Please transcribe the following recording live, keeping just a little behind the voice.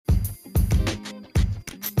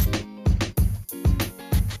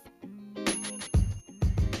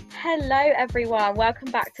Hello everyone,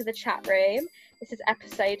 welcome back to the chat room. This is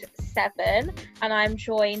episode 7 and I'm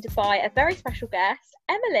joined by a very special guest,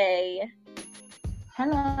 Emily.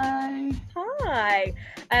 Hello. Hi.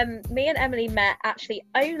 Me and Emily met actually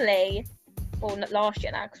not last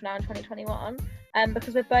year now, because we're now in 2021,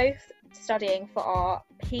 because we're both studying for our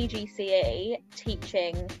PGCE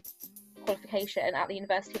teaching qualification at the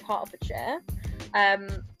University of Hertfordshire,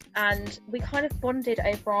 and we kind of bonded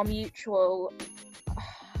over our mutual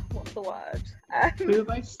what's the word? We were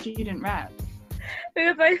both student reps.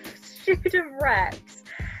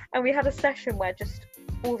 And we had a session where just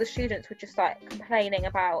all the students were just like complaining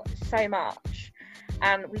about so much,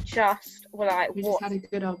 and we just were like, we just had a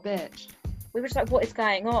good old bitch. We were just like, what is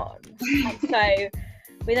going on? And so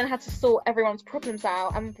we then had to sort everyone's problems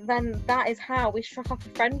out, and then that is how we struck up a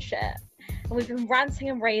friendship, and we've been ranting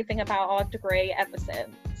and raving about our degree ever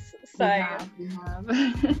since. So we have.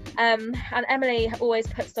 And Emily always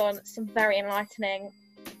puts on some very enlightening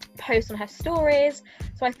posts on her stories,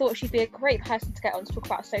 so I thought she'd be a great person to get on to talk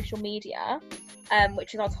about social media,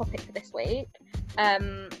 which is our topic for this week.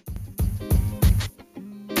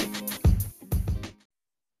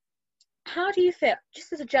 How do you feel,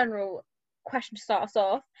 just as a general question to start us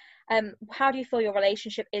off, how do you feel your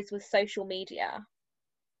relationship is with social media?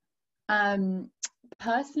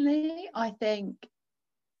 Personally, I think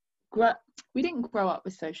we didn't grow up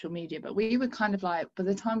with social media, but we were kind of like, by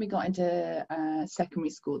the time we got into secondary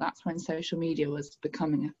school, that's when social media was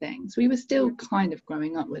becoming a thing. So we were still kind of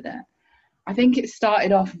growing up with it. I think it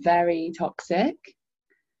started off very toxic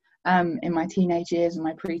in my teenage years and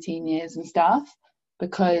my preteen years and stuff,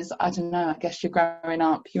 because I don't know, I guess you're growing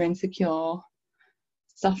up, you're insecure,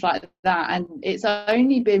 stuff like that. And it's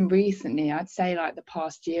only been recently, I'd say like the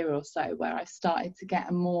past year or so, where I started to get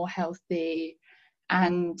a more healthy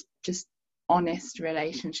and just honest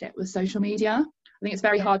relationship with social media. I think it's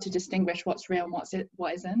very hard to distinguish what's real and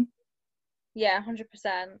what isn't. Yeah, 100%,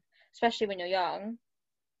 especially when you're young.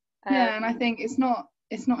 Yeah, and I think it's not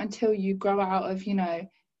until you grow out of, you know,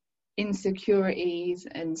 insecurities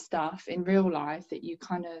and stuff in real life that you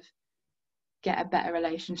kind of get a better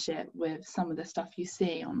relationship with some of the stuff you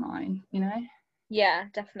see online, you know? Yeah,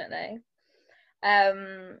 definitely.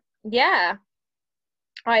 Yeah,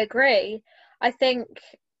 I agree. I think,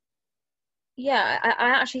 yeah, I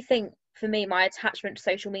actually think for me, my attachment to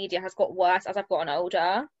social media has got worse as I've gotten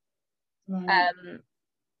older. Right.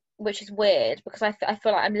 Which is weird, because I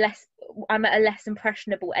feel like I'm at a less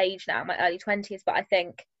impressionable age now, my early 20s, but I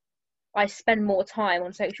think I spend more time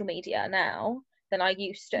on social media now than I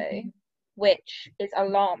used to, which is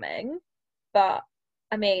alarming. But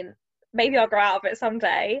I mean, maybe I'll grow out of it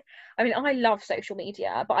someday. I mean, I love social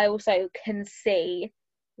media, but I also can see,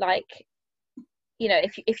 like, you know,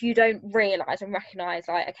 if you don't realise and recognise,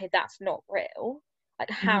 like, okay, that's not real,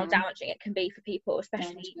 like how damaging it can be for people,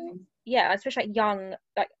 especially especially like young,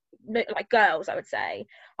 like girls, I would say.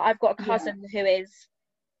 I've got a cousin who is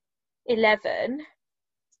 11,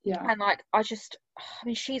 and like I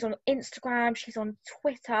mean, she's on Instagram, she's on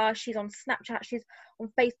Twitter, she's on Snapchat, she's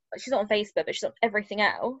not on Facebook, but she's on everything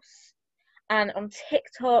else, and on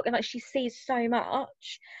TikTok, and like she sees so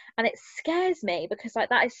much, and it scares me, because like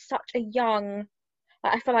that is such a young,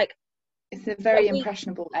 like, I feel like it's a very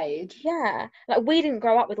impressionable age. Yeah, like we didn't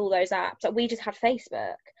grow up with all those apps. Like we just had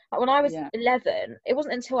Facebook. Like when I was 11, it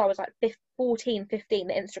wasn't until I was like 14, 15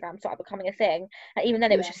 that Instagram started becoming a thing. And even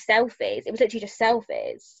then it was just selfies. It was literally just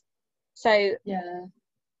selfies. So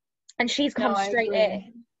and she's come straight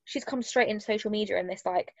in. She's come straight into social media in this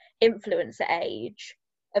like influencer age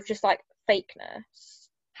of just like fakeness.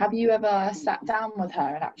 Have you ever sat down with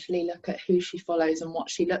her and actually look at who she follows and what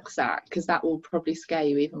she looks at? Because that will probably scare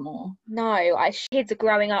you even more. No, kids are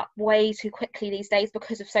growing up way too quickly these days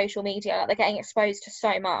because of social media. Like, they're getting exposed to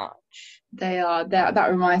so much. They are. That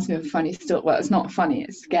reminds me of a funny story. Well, it's not funny,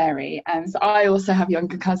 it's scary. So I also have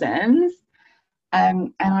younger cousins.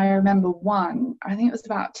 And I remember one, I think it was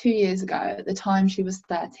about 2 years ago, at the time she was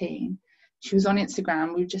 13. She was on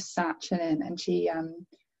Instagram, we just sat chilling, and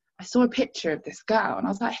I saw a picture of this girl, and I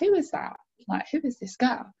was like, who is that? Like, who is this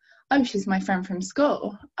girl? Oh, she's my friend from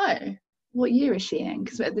school. Oh, what year is she in?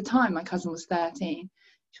 Because at the time, my cousin was 13.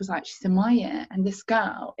 She was like, she's in my year. And this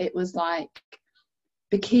girl, it was like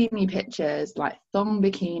bikini pictures, like thong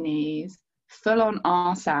bikinis, full on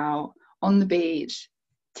arse out, on the beach,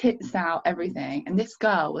 tits out, everything. And this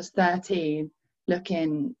girl was 13,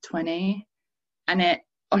 looking 20. And it,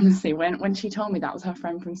 honestly, when she told me that was her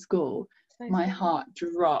friend from school, my heart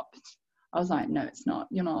dropped. I was like, no, it's not.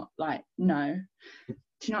 You're not, like, no. Do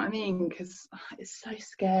you know what I mean? Because it's so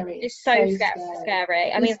scary. It's so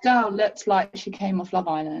scary. This girl looked like she came off Love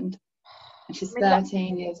Island. And she's I mean,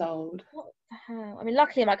 13 years old. what the hell? I mean,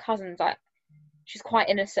 luckily my cousin's like, she's quite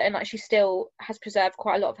innocent, and like she still has preserved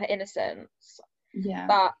quite a lot of her innocence. Yeah.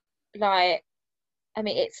 But like, I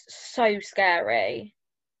mean, it's so scary.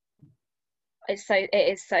 It's so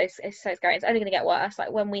scary. It's only gonna get worse.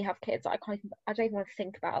 Like when we have kids, I don't even want to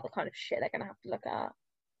think about the kind of shit they're gonna have to look at.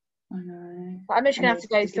 I know. But I'm just gonna have to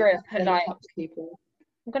go through and put like, people.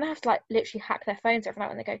 I'm gonna have to like literally hack their phones every night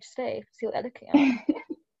when they go to sleep, see what they're looking at.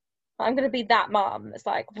 I'm gonna be that mum that's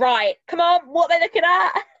like, right, come on, what are they looking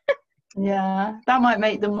at? Yeah, that might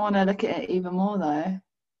make them want to look at it even more though.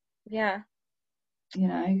 Yeah. You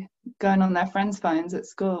know, going on their friends' phones at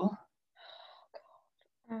school.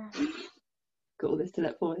 Oh, God. Got all this to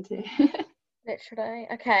look forward to. Literally.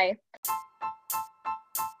 Okay.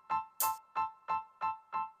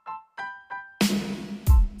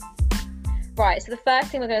 Right, so the first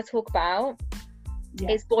thing we're going to talk about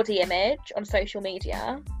is body image on social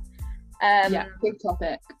media. Yeah, big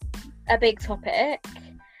topic. A big topic.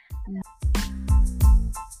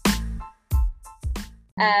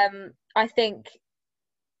 I think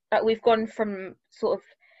that we've gone from sort of,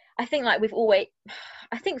 I think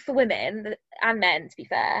for women and men, to be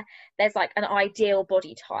fair, there's like an ideal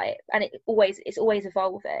body type, and it's always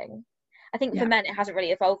evolving. I think for men it hasn't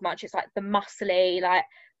really evolved much. It's like the muscly, like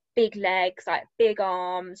big legs, like big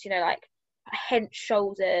arms, you know, like hench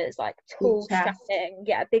shoulders, like tall strapping,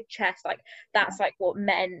 big chest. Like that's like what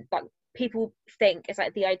men, like people think is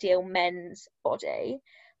like the ideal men's body,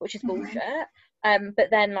 which is bullshit. But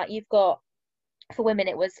then like you've got, for women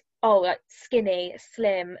it was like skinny,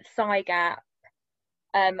 slim, thigh gap,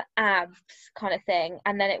 abs kind of thing,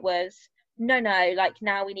 and then it was no, like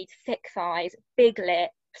now we need thick thighs, big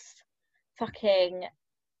lips, fucking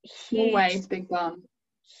huge, always big bum,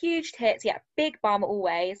 huge tits, big bum,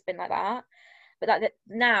 always been like that. But like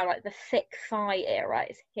now, like the thick thigh era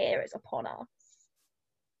is here, it's upon us,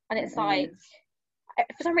 and it's like,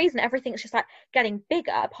 for some reason everything's just like getting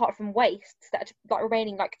bigger apart from waists that are like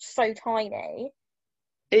remaining like so tiny.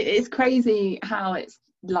 It's crazy how it's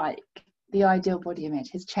like the ideal body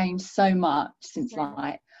image has changed so much since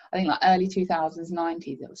like I think like early 2000s,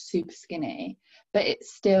 90s. It was super skinny, but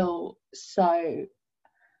it's still so,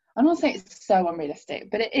 I'm not saying it's so unrealistic,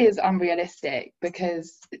 but it is unrealistic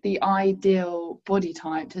because the ideal body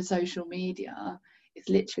type to social media is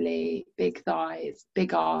literally big thighs,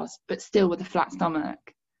 big ass, but still with a flat stomach,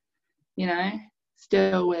 you know,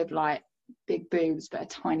 still with like big boobs but a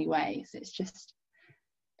tiny waist. It's just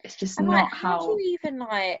and not like, how do you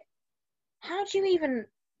even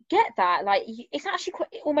get that? Like, it's actually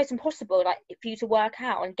almost impossible, like, for you to work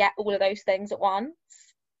out and get all of those things at once.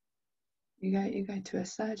 You go to a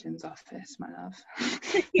surgeon's office, my love.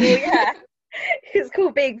 Well, yeah. It's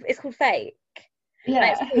called fake.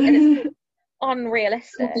 Yeah. It's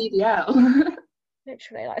unrealistic. BBL.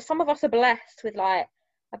 Literally, like some of us are blessed with like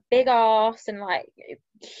a big ass and like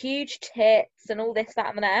huge tits and all this, that,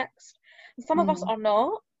 and the next. And some of us are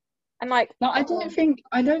not. And like, no, I don't think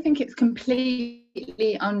it's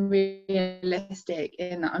completely unrealistic.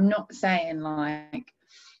 In that, I'm not saying like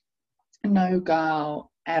no girl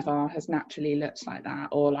ever has naturally looked like that,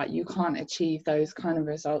 or like you can't achieve those kind of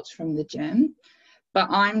results from the gym. But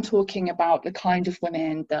I'm talking about the kind of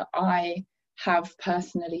women that I have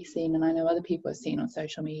personally seen, and I know other people have seen on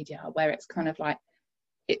social media, where it's kind of like,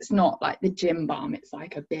 it's not like the gym bum, it's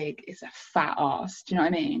like it's a fat ass, do you know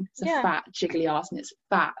what I mean? It's a fat jiggly ass, and it's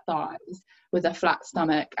fat thighs with a flat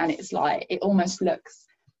stomach, and it's like, it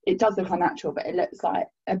does look unnatural, but it looks like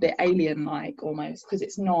a bit alien like almost, because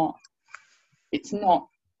it's not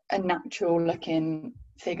a natural looking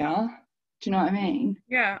figure. Do you know what I mean?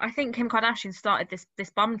 Yeah, I think Kim Kardashian started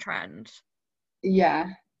this bum trend.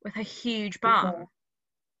 Yeah. With her huge bum.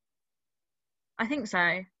 I think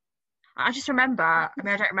so. I just remember, I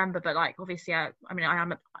mean, I don't remember, but like, obviously,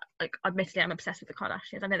 admittedly, I'm obsessed with the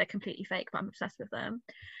Kardashians. I know they're completely fake, but I'm obsessed with them.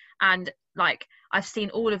 And like, I've seen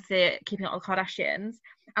all of the Keeping Up with the Kardashians,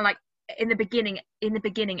 and like, in the beginning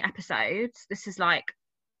episodes, this is like,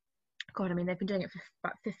 God, I mean, they've been doing it for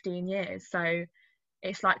about 15 years. So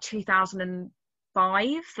it's like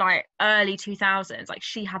 2005, like early 2000s. Like,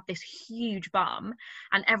 she had this huge bum,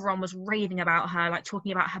 and everyone was raving about her, like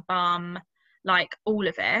talking about her bum, like all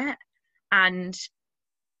of it. And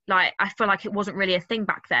like, I feel like it wasn't really a thing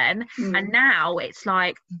back then. And now it's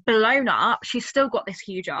like blown up. She's still got this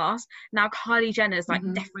huge ass. Now Kylie Jenner's like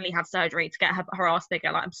definitely had surgery to get her ass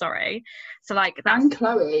bigger. Like, I'm sorry. So like, that's... And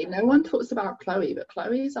Khloe. No one talks about Khloe, but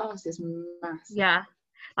Khloe's ass is massive. Yeah.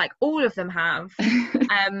 Like, all of them have.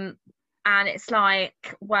 And it's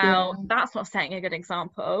like, well, that's not setting a good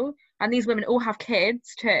example. And these women all have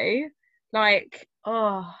kids too. Like,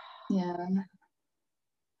 oh. Yeah.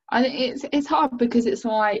 I think it's hard because it's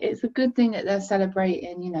like it's a good thing that they're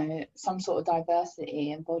celebrating, you know, some sort of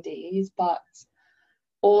diversity in bodies, but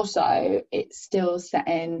also it's still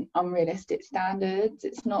setting unrealistic standards.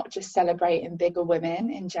 It's not just celebrating bigger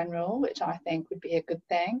women in general, which I think would be a good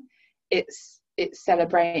thing. It's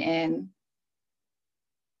celebrating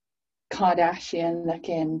Kardashian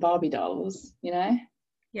looking Barbie dolls, you know?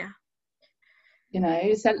 Yeah. You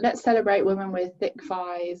know, so let's celebrate women with thick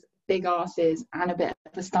thighs, big asses, and a bit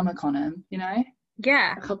of a stomach on them, you know?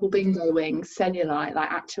 Yeah. A couple bingo wings, cellulite,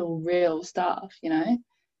 like actual real stuff, you know?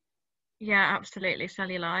 Yeah, absolutely.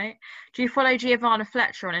 Cellulite. Do you follow Giovanna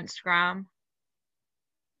Fletcher on Instagram?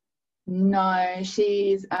 No,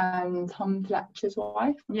 she's Tom Fletcher's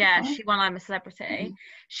wife. Yeah, Right? she won I'm a Celebrity.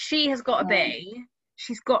 She has got to be,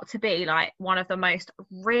 she's got to be like one of the most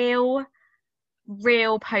real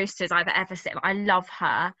posters I've ever seen. Like, I love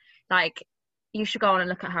her. Like, you should go on and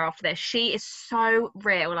look at her after this. She is so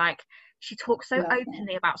real. Like, she talks so Love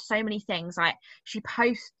openly about so many things. Like, she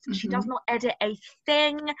posts, she does Mm-hmm. not edit a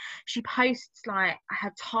thing. She posts like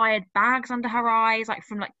her tired bags under her eyes, like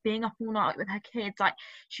from like being up all night with her kids. Like,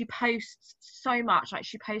 she posts so much. Like,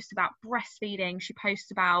 she posts about breastfeeding. She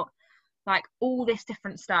posts about like all this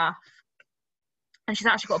different stuff. And she's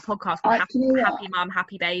actually got a podcast called You know what? Happy Mum,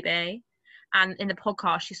 Happy Baby. And in the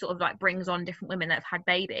podcast, she sort of like brings on different women that have had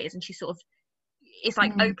babies, and she sort of, it's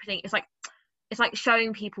like opening, it's like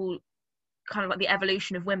showing people kind of like the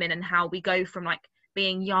evolution of women and how we go from like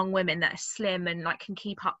being young women that are slim and like can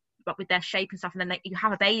keep up with their shape and stuff, and then you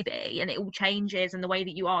have a baby and it all changes and the way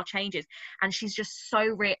that you are changes. And she's just so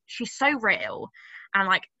real. She's so real. And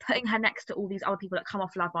like putting her next to all these other people that come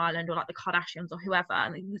off Love Island or like the Kardashians or whoever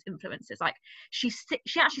and these influencers, like she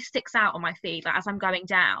actually sticks out on my feed, like as I'm going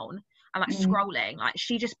down and like scrolling, like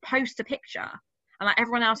she just posts a picture and like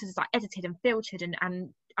everyone else is like edited and filtered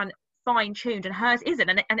and fine tuned, and hers isn't,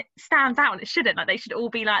 and it stands out, and it shouldn't. Like, they should all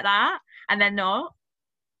be like that, and they're not.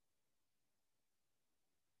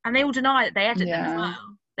 And they all deny that they edit them as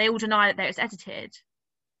well. They all deny that it's edited.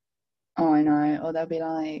 Oh, I know. Or they'll be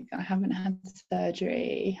like, I haven't had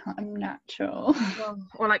surgery. I'm natural.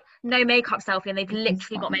 Or like no makeup selfie, and they've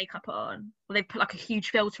literally got makeup on, or they've put like a huge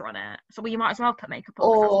filter on it. So well, you might as well put makeup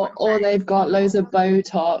on. Or they've got loads of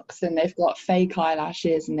Botox and they've got fake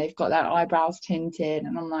eyelashes and they've got their eyebrows tinted,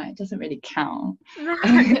 and I'm like, it doesn't really count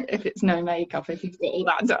if it's no makeup, if you've got all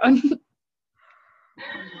that done. Oh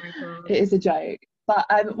my God. It is a joke.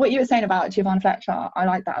 But what you were saying about Giovanna Fletcher, I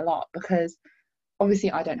like that a lot, because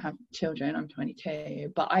obviously I don't have children, I'm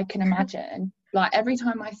 22, but I can imagine like every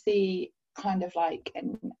time I see kind of like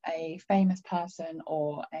a famous person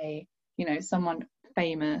or a, you know, someone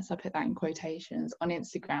famous, I put that in quotations, on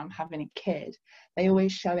Instagram having a kid, they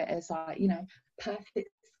always show it as like, you know, perfect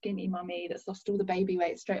skinny mummy that's lost all the baby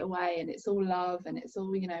weight straight away, and it's all love and it's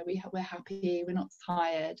all, you know, we're happy, we're not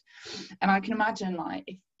tired. And I can imagine like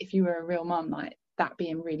if you were a real mum, like that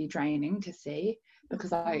being really draining to see,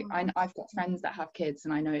 because I've got friends that have kids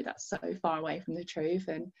and I know that's so far away from the truth,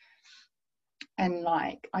 and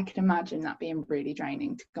like I can imagine that being really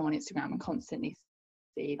draining to go on Instagram and constantly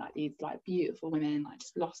see like these like beautiful women like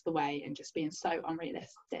just lost the weight and just being so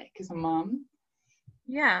unrealistic as a mum.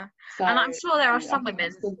 Yeah. So, and I'm sure there are some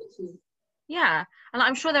women, yeah, and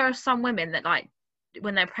I'm sure there are some women that like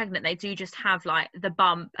when they're pregnant they do just have like the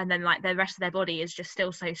bump, and then like the rest of their body is just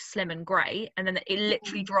still so slim and great, and then it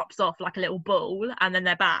literally drops off like a little ball and then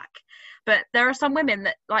they're back. But there are some women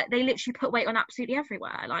that like they literally put weight on absolutely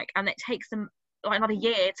everywhere, like, and it takes them like another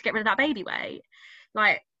year to get rid of that baby weight.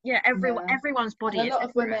 Like, yeah, everyone's body is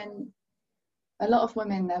different. A lot of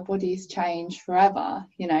women, their bodies change forever,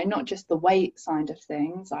 you know, not just the weight side of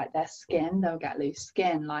things, like their skin, they'll get loose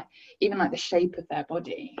skin, like even like the shape of their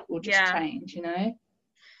body will just change, you know.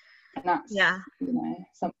 And that's, you know,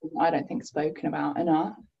 something I don't think spoken about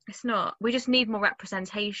enough. It's not. We just need more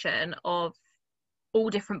representation of all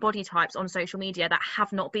different body types on social media that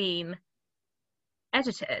have not been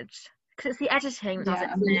edited, because it's the editing that does it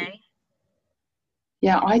for me.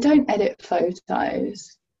 Yeah, I don't edit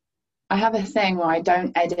photos. I have a thing where I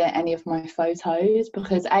don't edit any of my photos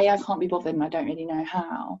because A, I can't be bothered and I don't really know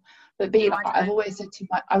how. But B, like I've always said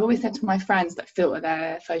to my friends that filter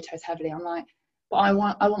their photos heavily, I'm like, but I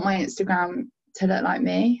want my Instagram to look like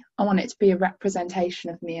me. I want it to be a representation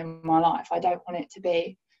of me in my life. I don't want it to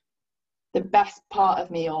be the best part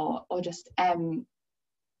of me or just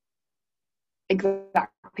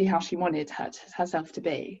exactly how she wanted herself to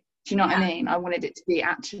be. Do you know what I mean? I wanted it to be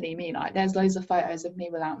actually me. Like there's loads of photos of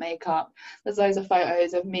me without makeup. There's loads of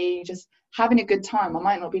photos of me just having a good time. I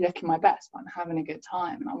might not be looking my best, but I'm having a good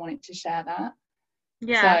time, and I wanted to share that.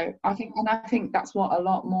 Yeah. So I think that's what a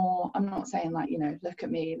lot more, I'm not saying like, you know, look at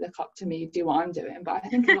me, look up to me, do what I'm doing, but I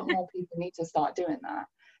think a lot more people need to start doing that,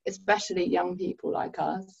 especially young people like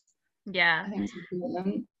us. Yeah. I think it's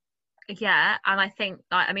important. Yeah, and I think,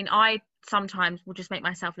 like, I mean, I sometimes will just make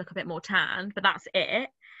myself look a bit more tanned, but that's it,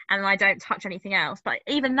 and I don't touch anything else. But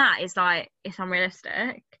even that is like, it's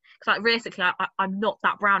unrealistic. Because like realistically, I'm not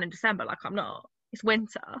that brown in December. Like, I'm not. It's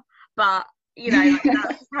winter, but you know, like,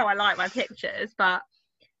 that's just how I like my pictures. But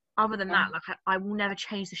other than that, like, I will never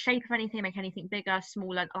change the shape of anything, make anything bigger,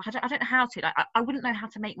 smaller. I don't know how to. Like, I wouldn't know how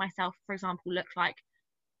to make myself, for example, look like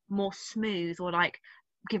more smooth, or like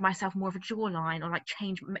give myself more of a jawline, or like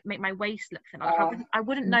change, make my waist look thin. Like, I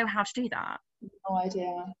wouldn't know how to do that. No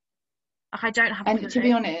idea. Like, I don't have a And clue. to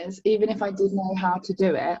be honest, even if I did know how to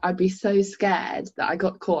do it, I'd be so scared that I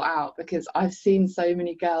got caught out, because I've seen so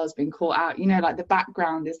many girls being caught out. You know, like the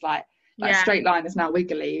background is like Yeah. straight line is now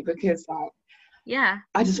wiggly, because like Yeah.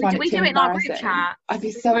 I just find it too do it in our group embarrassing. chat. I'd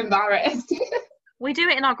be so embarrassed. We do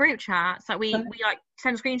it in our group chat. So we like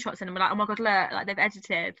send screenshots in and we're like, oh my god, look, like they've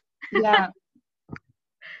edited. Yeah.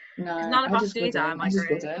 No, None of I us just do wouldn't. that in my I just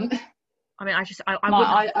group. wouldn't. I mean, I Like,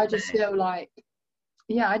 wouldn't. I just feel like,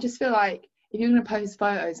 yeah, I just feel like if you're going to post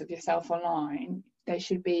photos of yourself online, they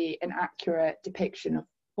should be an accurate depiction of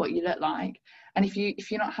what you look like. And if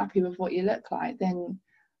you're not happy with what you look like, then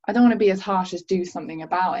I don't want to be as harsh as do something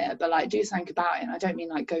about it, but like do something about it. And I don't mean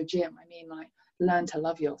like go gym. I mean like learn to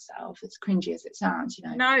love yourself. As cringy as it sounds, you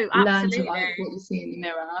know. No, learn absolutely. to like what you see in the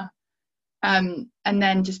mirror. And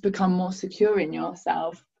then just become more secure in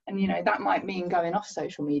yourself. And you know, that might mean going off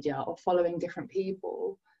social media or following different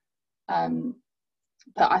people.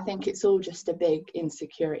 But I think it's all just a big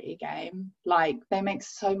insecurity game. Like, they make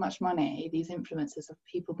so much money, these influencers, of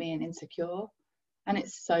people being insecure, and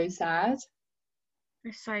it's so sad.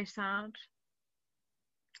 It's so sad.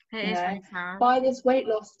 It You is know, really sad. buy this weight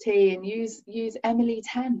loss tea and use Emily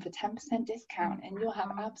 10 for 10% discount, and you'll have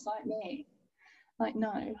abs like me. Like,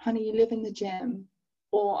 no, honey, you live in the gym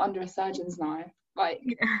or under a surgeon's knife. Like,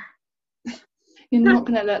 you're not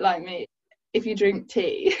gonna look like me if you drink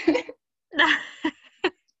tea.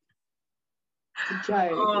 It's a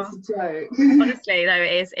joke. Oh, it's a joke. Honestly, though,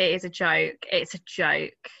 it is a joke. It's a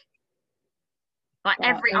joke. Like, But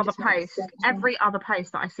every they other just make post, sense. every other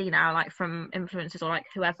post that I see now, like from influencers or like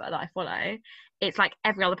whoever that I follow, it's like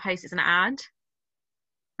every other post is an ad.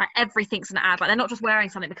 Like, everything's an ad. Like, they're not just wearing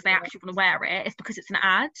something because they actually want to wear it. It's because it's an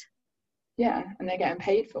ad. Yeah, and they're getting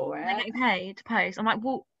paid for it. They're getting paid to post. I'm like,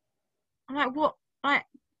 what? Like,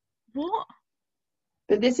 what?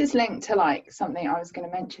 But this is linked to like something I was going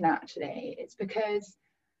to mention actually. It's because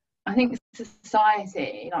I think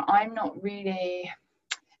society, like, I'm not really,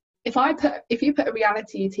 if you put a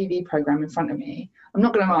reality TV program in front of me, I'm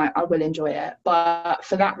not going to lie, I will enjoy it. But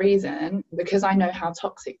for that reason, because I know how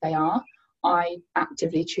toxic they are, I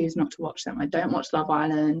actively choose not to watch them. I don't watch Love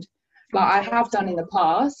Island. Like, I have done in the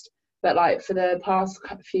past, but like for the past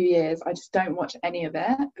few years, I just don't watch any of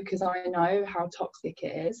it because I know how toxic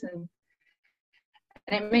it is. And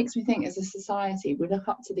it makes me think, as a society, we look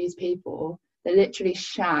up to these people. They literally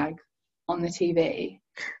shag on the TV.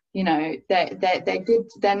 You know, they're good.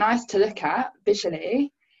 They're nice to look at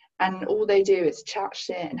visually, and all they do is chat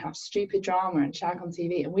shit and have stupid drama and shag on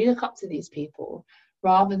TV. And we look up to these people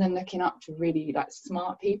rather than looking up to really like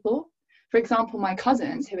smart people. For example, my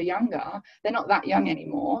cousins who are younger, they're not that young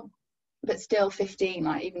anymore, but still 15,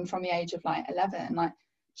 like even from the age of like 11, like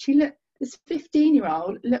this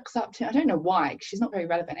 15-year-old looks up to, I don't know why, because she's not very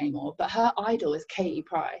relevant anymore, but her idol is Katie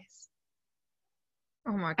Price.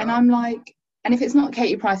 Oh my god. And I'm like, and if it's not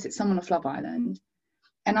Katie Price, it's someone off Love Island.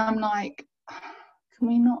 And I'm like, can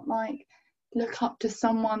we not like look up to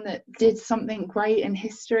someone that did something great in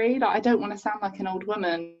history? Like, I don't want to sound like an old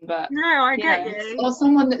woman, but no, I get you. or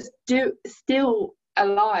someone that's still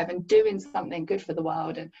alive and doing something good for the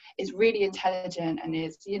world and is really intelligent and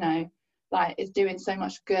is, you know, like, is doing so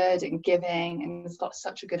much good and giving and has got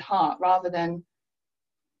such a good heart, rather than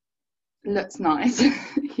looks nice.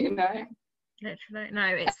 You know, literally. No,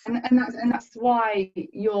 it's and that's why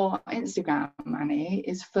your Instagram, Annie,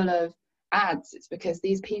 is full of ads. It's because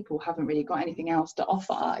these people haven't really got anything else to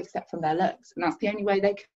offer except from their looks, and that's the only way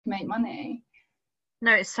they can make money.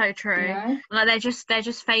 No, it's so true. You know? Like, they're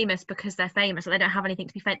just famous because they're famous. Like, they don't have anything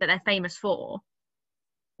to be that they're famous for.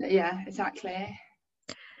 Yeah, exactly.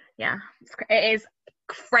 Yeah, it is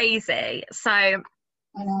crazy. So, I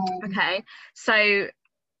know. okay, so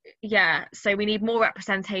yeah, so we need more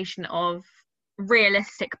representation of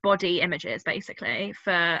realistic body images, basically,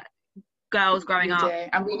 for girls growing up,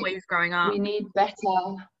 and boys growing up. We need better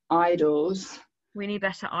idols. We need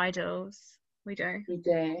better idols. We do. We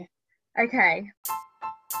do. Okay.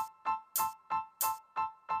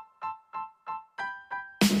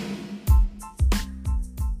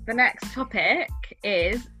 The next topic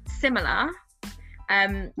is similar.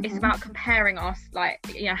 It's about comparing us, like,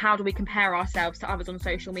 you know, how do we compare ourselves to others on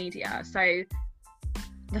social media? So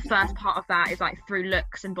the first part of that is like through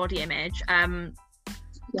looks and body image.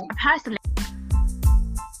 Personally,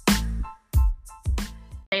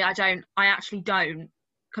 I actually don't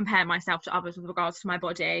compare myself to others with regards to my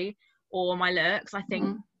body or my looks. I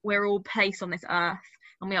think we're all placed on this earth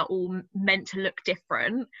and we are all meant to look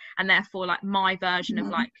different, and therefore like my version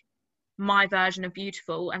of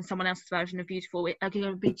beautiful and someone else's version of beautiful are going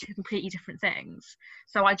to be two completely different things.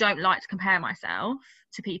 So I don't like to compare myself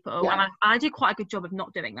to people, and I do quite a good job of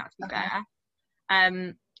not doing that, to be fair.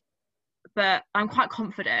 But I'm quite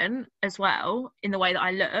confident as well in the way that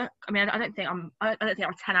I look. I mean, I don't think I'm a 10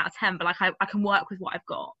 out of 10, but like I can work with what I've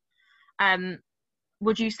got.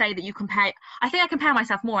 Would you say that you compare? I think I compare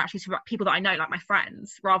myself more actually to people that I know, like my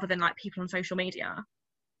friends, rather than like people on social media.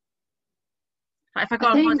 Like if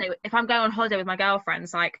if I'm going on holiday with my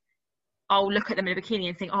girlfriends, like I'll look at them in a bikini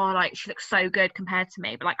and think, oh, like she looks so good compared to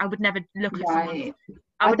me. But like I would never look at someone.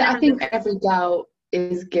 I think every girl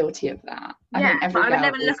is guilty of that. Yeah, I would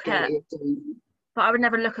never look at. But I would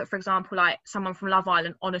never look at, for example, like someone from Love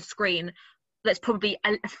Island on a screen that's probably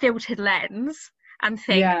a filtered lens and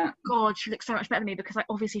think, God, she looks so much better than me, because like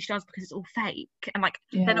obviously she does, because it's all fake, and like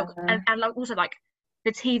they're not, and like also like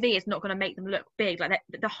the TV is not going to make them look big. Like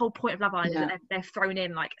the whole point of Love Island is that they're thrown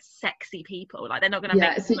in like sexy people. Like they're not going to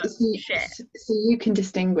make them look shit. So you can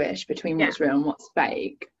distinguish between what's real and what's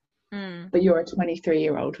fake. But you're a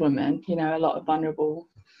 23-year-old woman. You know, a lot of vulnerable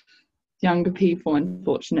younger people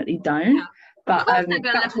unfortunately don't. Yeah. But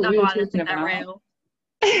that's what we were talking about.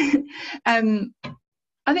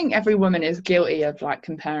 I think every woman is guilty of like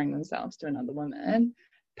comparing themselves to another woman.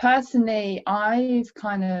 Personally, I've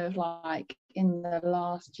kind of like in the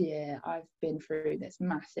last year I've been through this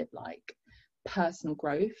massive like personal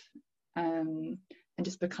growth and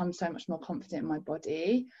just become so much more confident in my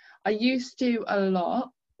body. I used to a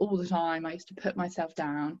lot, all the time. I used to put myself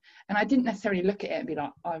down, and I didn't necessarily look at it and be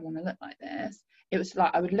like, I want to look like this. It was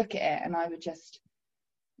like I would look at it and I would just,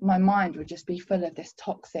 my mind would just be full of this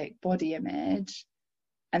toxic body image,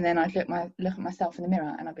 and then I'd look at myself in the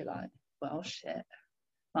mirror and I'd be like, well, shit,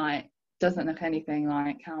 like doesn't look anything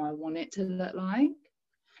like how I want it to look like.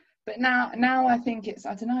 But now I think it's,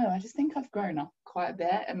 I don't know, I just think I've grown up quite a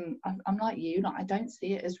bit, and I'm like you, like I don't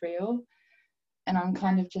see it as real, and I'm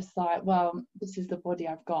kind of just like, well, this is the body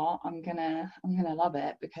I've got, I'm gonna love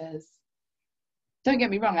it, because don't get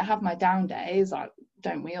me wrong, I have my down days, like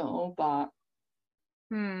don't we all, but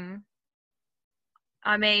I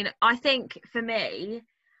mean, I think for me,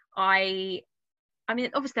 I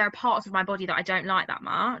mean, obviously there are parts of my body that I don't like that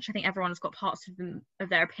much. I think everyone's got parts of them, of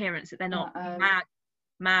their appearance, that they're not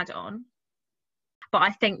mad on. But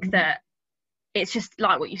I think that it's just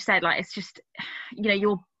like what you said, like it's just, you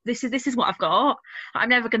know, this is what I've got. I'm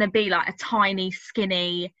never going to be like a tiny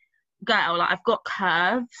skinny girl. Like I've got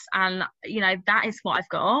curves, and you know, that is what I've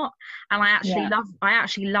got, and I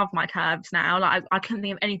actually love my curves now. Like I couldn't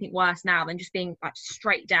think of anything worse now than just being like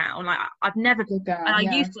straight down. Like I've never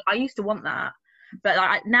I used to want that, but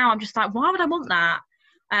like now I'm just like, why would I want that?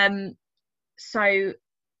 So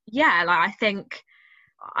yeah, like I think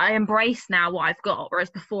I embrace now what I've got, whereas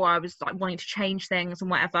before I was like wanting to change things and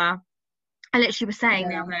whatever. I literally was saying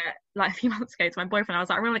the other, like a few months ago, to my boyfriend, I was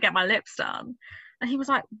like, I want to get my lips done. And he was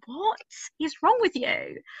like, what is wrong with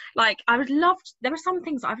you? Like, there were some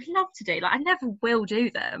things that I would love to do. Like, I never will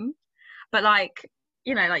do them. But like,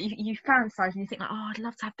 you know, like you fantasize and you think like, oh, I'd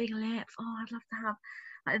love to have big lips. Oh, I'd love to have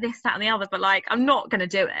like this, that and the other. But like, I'm not going to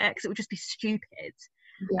do it because it would just be stupid.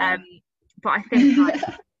 Yeah. But I think like,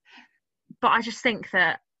 but I just think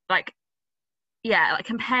that like, yeah, like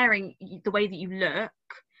comparing the way that you look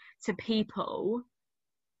to people,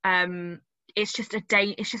 it's just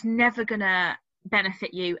it's just never going to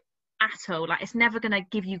benefit you at all. Like it's never going to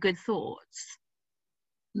give you good thoughts.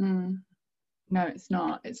 No, it's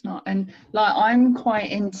not, and like I'm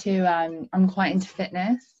quite into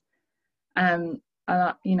fitness. I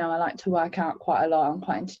like to work out quite a lot. I'm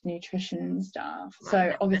quite into nutrition and stuff,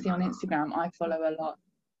 so obviously on Instagram I follow a lot.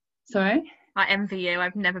 Sorry, I envy you.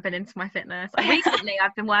 I've never been into my fitness. Recently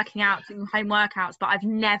I've been working out, doing home workouts, but I've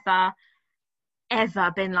never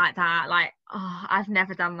ever been like that. Like, oh, I've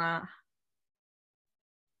never done that.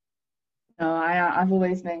 No, I've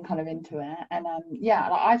always been kind of into it, and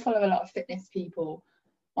like I follow a lot of fitness people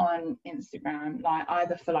on Instagram, like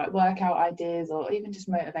either for like workout ideas or even just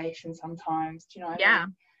motivation sometimes. Do you know what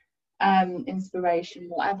I mean? Inspiration,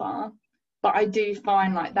 whatever. But I do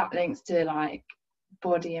find like that links to like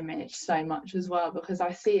body image so much as well, because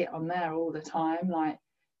I see it on there all the time. Like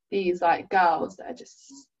these like girls that are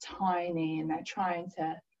just tiny, and they're trying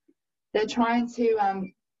to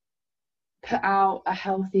put out a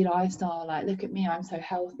healthy lifestyle, like, look at me, I'm so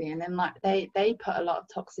healthy. And then like they put a lot of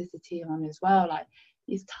toxicity on as well, like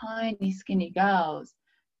these tiny skinny girls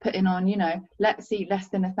putting on, you know, let's eat less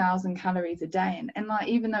than 1,000 calories a day, and like,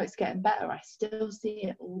 even though it's getting better, I still see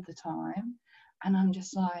it all the time. And I'm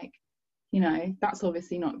just like, you know, that's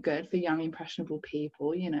obviously not good for young impressionable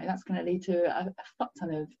people, you know, that's going to lead to a fuck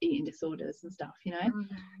ton of eating disorders and stuff, you know.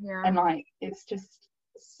 Yeah. And like, it's just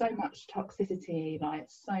so much toxicity, like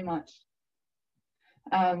so much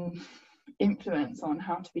influence on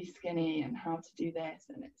how to be skinny and how to do this,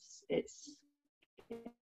 and it's it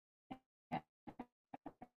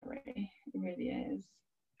really is.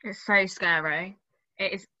 It's so scary.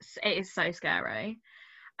 It is so scary.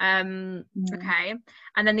 Okay.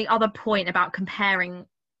 And then the other point about comparing,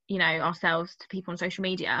 you know, ourselves to people on social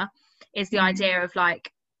media is the idea of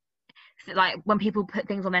like when people put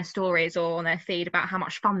things on their stories or on their feed about how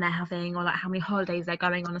much fun they're having, or like how many holidays they're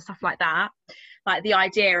going on and stuff like that. Like the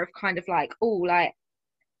idea of kind of like, oh, like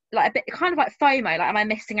a bit kind of like FOMO, like, am I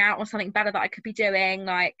missing out on something better that I could be doing?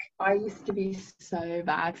 Like, I used to be so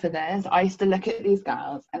bad for this. I used to look at these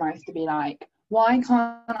girls and I used to be like, why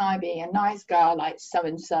can't I be a nice girl like so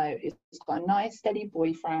and so who's got a nice steady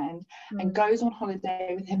boyfriend and goes on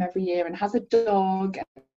holiday with him every year and has a dog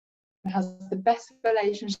and has the best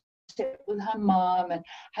relationship with her mum and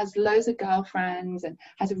has loads of girlfriends and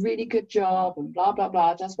has a really good job and blah blah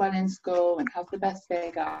blah, does well in school and has the best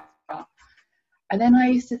figure. And then I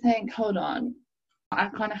used to think, hold on, I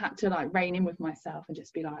kind of had to like rein in with myself and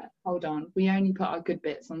just be like, hold on, we only put our good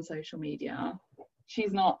bits on social media.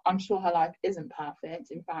 She's not, I'm sure her life isn't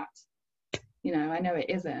perfect. In fact, you know, I know it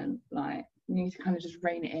isn't. Like, you need to kind of just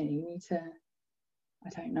rein it in. You need to, I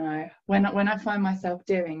don't know. When I find myself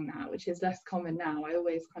doing that, which is less common now, I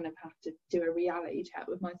always kind of have to do a reality check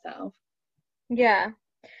with myself. Yeah.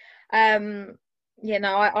 You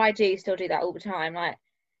know, I do still do that all the time. Like,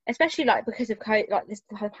 especially like because of COVID, like this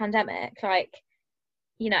whole pandemic, like,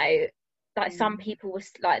 you know, like some people was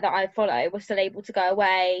like that I follow were still able to go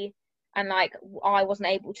away, and like I wasn't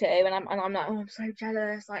able to, and I'm like, oh, I'm so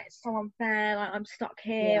jealous, like it's so unfair, like I'm stuck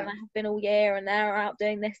here and I have been all year and they're out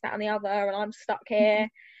doing this, that and the other, and I'm stuck here.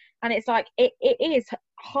 And it's like it is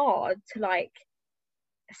hard to like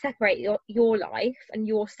separate your life and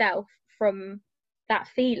yourself from that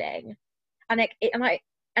feeling, and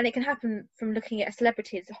it can happen from looking at a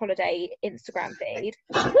celebrity's holiday Instagram feed.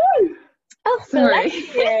 Oh, sorry.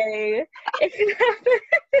 Bless you. It can happen.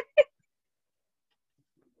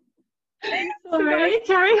 Sorry,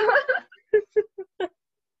 carry on.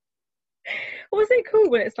 What's it called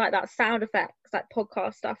when it's like that sound effects, like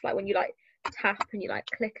podcast stuff, like when you like tap and you like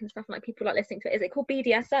click and stuff, and like people like listening to it? Is it called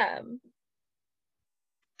BDSM?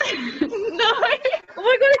 No. Oh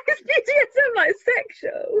my god, it's BDSM, like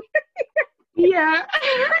sexual. Yeah.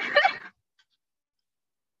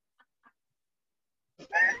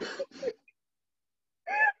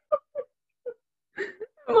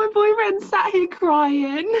 My boyfriend sat here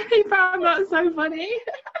crying. He found that so funny.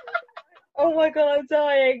 Oh my god, I'm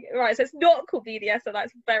dying. Right, so it's not called BDSM,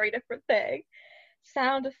 that's a very different thing.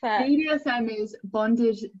 Sound effect. BDSM is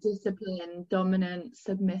bondage, discipline, dominant,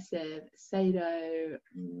 submissive, sadomasochist.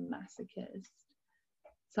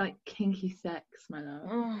 It's like kinky sex, my love.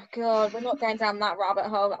 Oh god, we're not going down that rabbit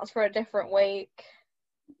hole. That's for a different week.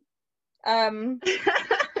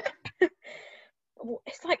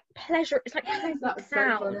 It's like pleasure. It's like pleasant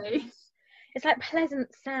sound. So it's like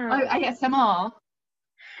pleasant sound. Oh, ASMR.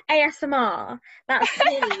 ASMR. That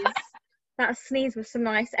sneeze. That sneeze with some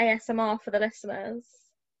nice ASMR for the listeners.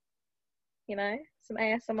 You know, some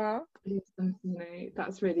ASMR.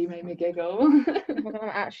 That's really made me giggle. Oh my god, I'm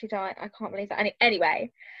actually dying. I can't believe that.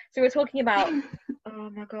 Anyway, so we're talking about. Oh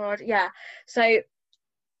my god, yeah. So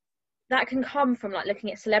that can come from like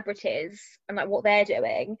looking at celebrities and like what they're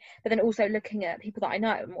doing, but then also looking at people that I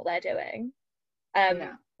know and what they're doing.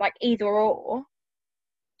 Like either or.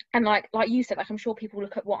 And like you said, like I'm sure people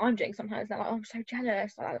look at what I'm doing sometimes and they're like, oh, I'm so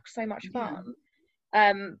jealous, like, that looks so much fun.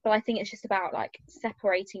 But I think it's just about like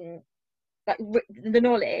separating like the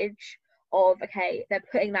knowledge of, okay, they're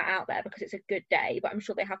putting that out there because it's a good day, but I'm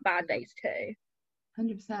sure they have bad days too.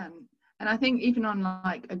 100%. And I think even on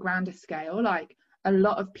like a grander scale, like a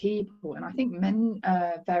lot of people, and I think men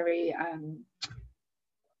are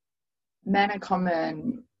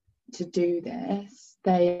common to do this.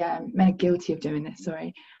 Men are guilty of doing this,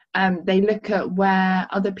 sorry. They look at where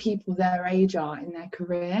other people their age are in their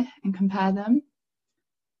career and compare them.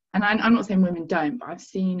 And I'm not saying women don't, but I've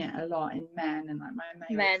seen it a lot in men and like my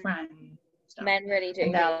male friends. Men really do.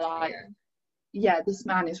 And they're like, yeah, this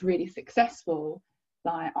man is really successful,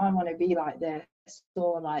 like I want to be like this,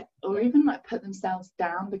 or even like put themselves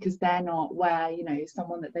down because they're not where, you know,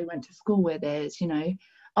 someone that they went to school with is, you know,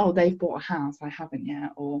 oh, they've bought a house, I haven't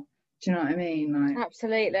yet, or do you know what I mean? Like,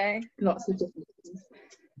 absolutely. lots of different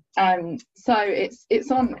things. So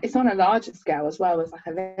it's on a larger scale as well as like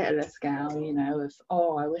a littler scale, you know, of,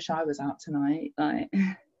 oh, I wish I was out tonight, like.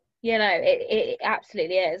 You know, it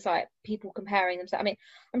absolutely is, like, people comparing themselves. I mean,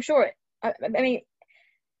 I'm sure I mean,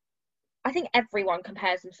 I think everyone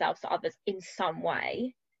compares themselves to others in some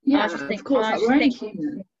way. Yeah, of course, like, we're only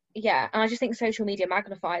human. Yeah, and I just think social media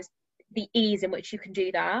magnifies the ease in which you can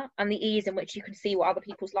do that, and the ease in which you can see what other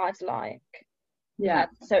people's lives are like. Yeah.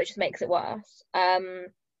 So it just makes it worse.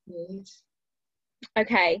 Yes.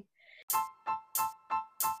 Okay.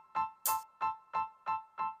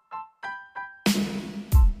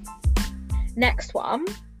 Next one,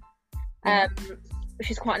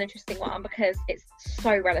 which is quite an interesting one because it's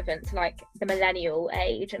so relevant to like the millennial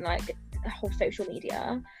age and like the whole social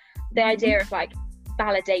media. The idea of like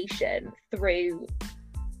validation through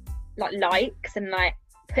like likes and like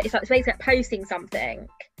it's basically like posting something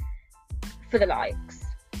for the likes.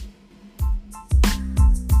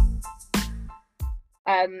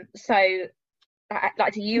 So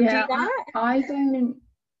like, do you do that? I don't.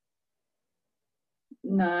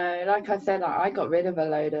 No, like I said, like, I got rid of a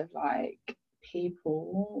load of like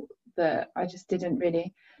people that I just didn't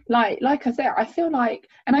really like I said, I feel like,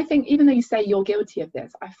 and I think even though you say you're guilty of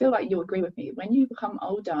this, I feel like you'll agree with me, when you become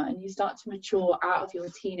older and you start to mature out of your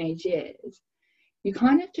teenage years, you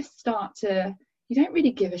kind of just start to, you don't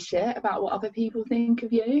really give a shit about what other people think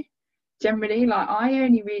of you generally. Like, I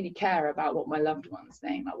only really care about what my loved ones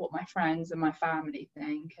think, like what my friends and my family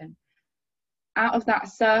think, and out of that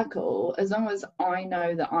circle, as long as I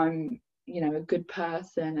know that I'm, you know, a good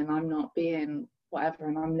person and I'm not being whatever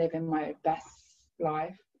and I'm living my best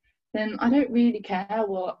life, then I don't really care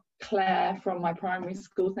what Claire from my primary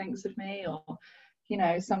school thinks of me, or, you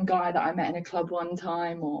know, some guy that I met in a club one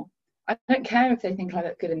time, or I don't care if they think I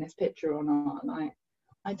look good in this picture or not. Like,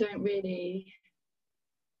 I don't really.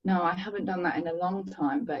 No, I haven't done that in a long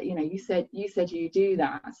time, but you know, you said you do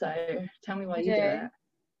that, so tell me why you do it.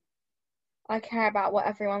 I care about what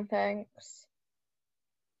everyone thinks.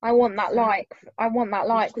 I want that like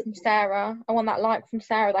from Sarah. I want that like from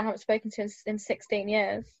Sarah that I haven't spoken to in 16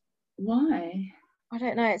 years. Why? I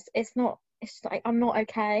don't know. It's not. It's like I'm not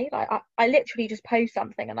okay. Like I literally just post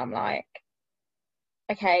something and I'm like,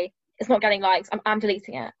 okay, it's not getting likes. I'm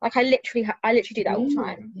deleting it. Like I literally do that all the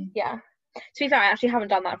time. Yeah. To be fair, I actually haven't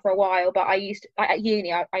done that for a while, but I used to, like, at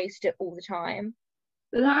uni. I used to do it all the time.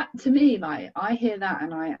 That, to me, like, I hear that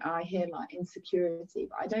and I hear like insecurity,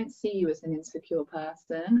 but I don't see you as an insecure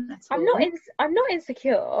person at all. I'm not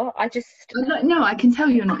insecure. I just no, I can tell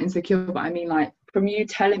you're not insecure, but I mean, like, from you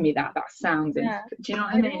telling me that sounds insecure. Do you know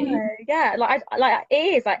what I mean? Know. Yeah, like it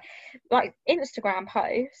is like Instagram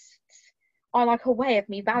posts are like a way of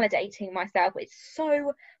me validating myself. It's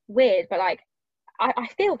so weird, but like I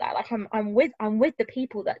feel that like I'm with the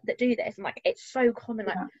people that do this, and like it's so common.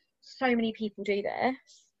 Like so many people do this.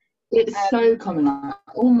 It's so common. Like,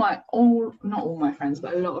 not all my friends,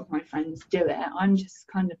 but a lot of my friends do it. I'm just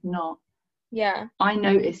kind of not. Yeah. I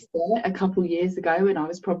noticed it a couple years ago when I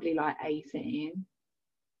was probably like 18.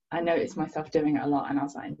 I noticed myself doing it a lot, and I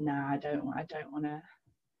was like, nah, I don't want to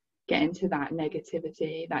get into that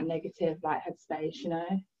negativity, that negative like headspace, you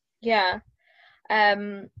know. Yeah.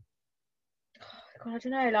 God, I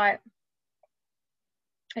don't know, like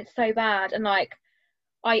it's so bad, and like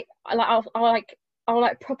I'll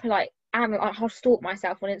proper like I'll stalk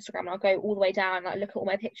myself on Instagram, and I'll go all the way down and like look at all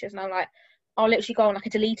my pictures, and I'll literally go on like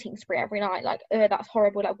a deleting spree every night, like, oh, that's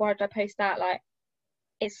horrible, like, why did I post that? Like,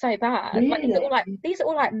 it's so bad. Really? Like these are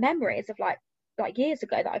all like memories of like years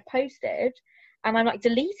ago that I've posted, and I'm like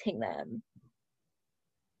deleting them.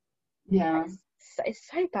 Yeah. It's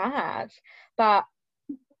so bad, but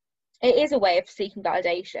it is a way of seeking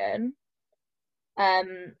validation.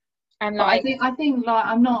 And like, I think like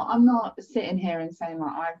I'm not sitting here and saying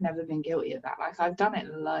like I've never been guilty of that. Like, I've done it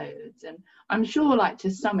loads, and I'm sure like to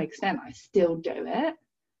some extent I still do it.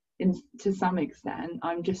 To some extent,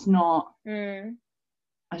 I'm just not. I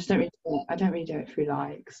just don't really do it. I don't really do it through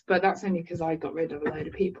likes, but that's only because I got rid of a load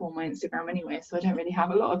of people on my Instagram anyway, so I don't really have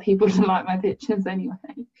a lot of people to like my pictures anyway.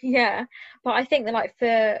 Yeah, but I think that like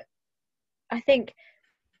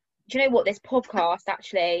do you know what, this podcast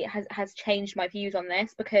actually has changed my views on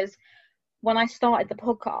this, because when I started the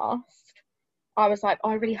podcast I was like,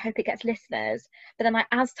 oh, I really hope it gets listeners, but then like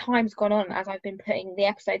as time's gone on, as I've been putting the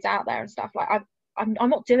episodes out there and stuff, like I'm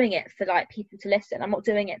not doing it for like people to listen. I'm not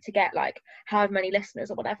doing it to get like however many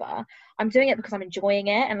listeners or whatever. I'm doing it because I'm enjoying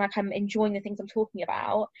it, and like I'm enjoying the things I'm talking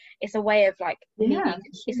about. It's a way of like me Yeah, being,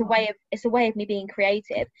 it's a way of me being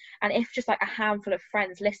creative. And if just like a handful of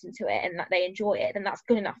friends listen to it and like they enjoy it, then that's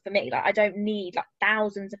good enough for me. Like I don't need like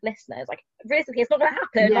thousands of listeners. Like realistically, it's not gonna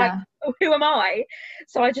happen. Like yeah, who am I?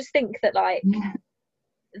 So I just think that like yeah,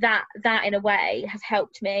 that in a way has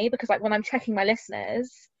helped me, because like when I'm checking my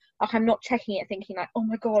listeners, like I'm not checking it thinking like, oh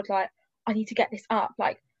my god, like I need to get this up.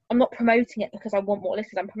 Like I'm not promoting it because I want more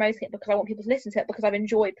listeners. I'm promoting it because I want people to listen to it, because I've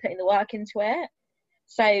enjoyed putting the work into it.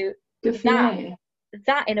 So good for that you.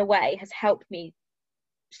 that in a way has helped me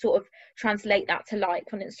sort of translate that to like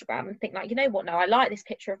on Instagram and think like, you know what, no, I like this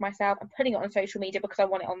picture of myself. I'm putting it on social media because I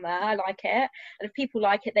want it on there. I like it, and if people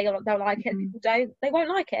like it, they'll like it. If people don't, they won't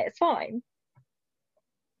like it. It's fine.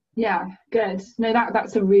 Yeah, good. No,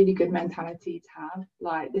 that's a really good mentality to have.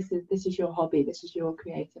 Like this is your hobby, this is your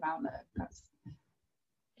creative outlet. That's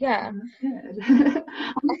Yeah. good.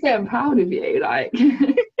 I'm so proud of you. Like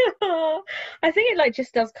I think it like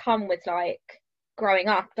just does come with like growing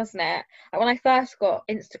up, doesn't it? Like when I first got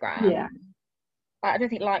Instagram, yeah, I don't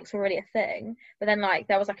think likes were really a thing, but then like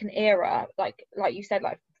there was like an era, like you said,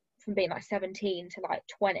 like from being like 17 to like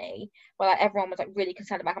 20, where like everyone was like really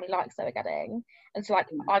concerned about how many likes they were getting, and so like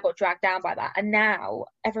I got dragged down by that. And now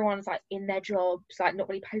everyone's like in their jobs, like not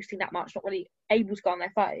really posting that much, not really able to go on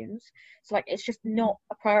their phones, so like it's just not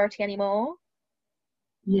a priority anymore.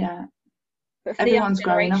 yeah. But for the younger Everyone's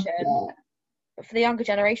growing up generation,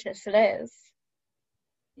 with it. it still is.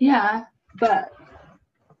 Yeah, but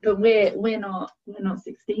we're not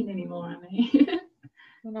 16 anymore, are we?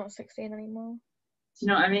 We're not 16 anymore. Do you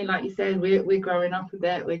know what I mean? Like you said, we're growing up with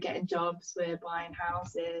it. We're getting jobs. We're buying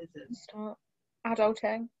houses and Start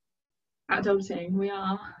adulting. adulting. We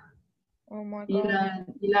are. Oh my You god.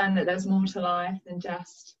 learn that there's more to life than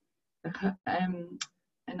just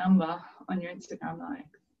a number on your Instagram like.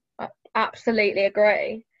 I absolutely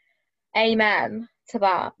agree. Amen to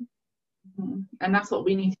that. And that's what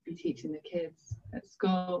we need to be teaching the kids at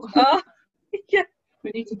school. Oh, yeah.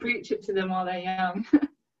 We need to preach it to them while they're young.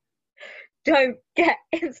 Don't get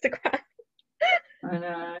Instagram. I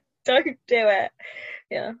know. Don't do it.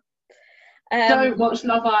 Yeah. Don't watch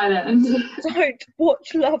Love Island. Don't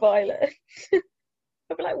watch Love Island.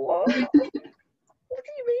 I'll be like, what? What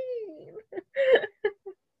do you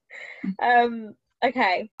mean?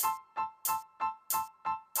 Okay.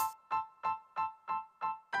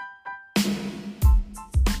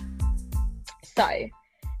 So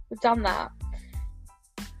we've done that.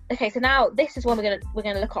 Okay, so now this is when we're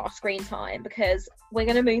gonna look at our screen time, because we're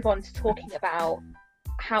gonna move on to talking about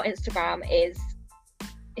how Instagram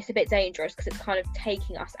it's a bit dangerous because it's kind of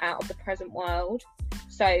taking us out of the present world.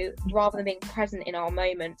 So rather than being present in our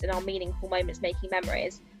moments, in our meaningful moments, making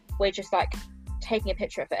memories, we're just like taking a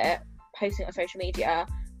picture of it, posting it on social media,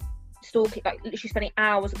 stalking, like literally spending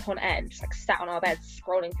hours upon end, just like sat on our beds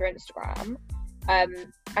scrolling through Instagram,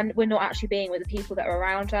 and we're not actually being with the people that are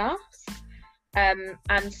around us.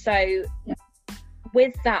 And so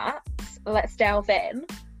with that, let's delve in.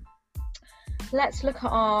 Let's look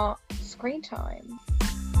at our screen time.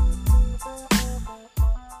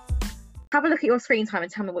 Have a look at your screen time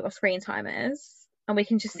and tell me what your screen time is, and we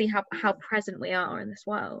can just see how present we are in this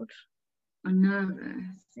world. I'm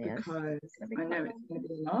nervous because I know it's going to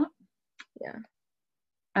be a lot.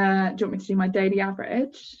 Yeah. Do you want me to do my daily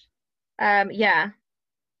average? Yeah.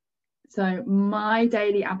 So my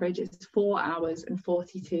daily average is 4 hours and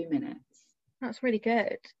 42 minutes. That's really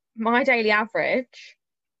good. My daily average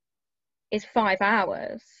is 5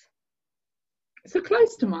 hours. So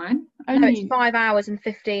close to mine. No, it's 5 hours and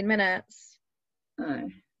 15 minutes. Oh,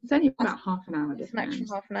 it's only about half an hour. It's an extra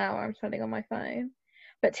half an hour I'm spending on my phone.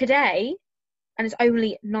 But today, and it's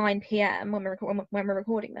only 9 p.m. when we're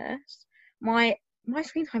recording this, my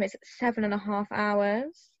screen time is 7.5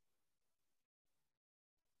 hours.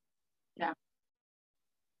 Yeah.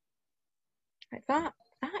 Like that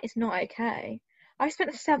is not okay. I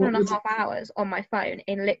spent 7.5 hours on my phone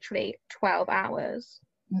in literally 12 hours.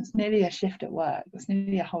 It's nearly a shift at work. It's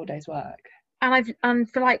nearly a whole day's work. And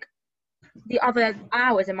for like the other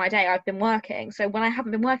hours in my day, I've been working. So when I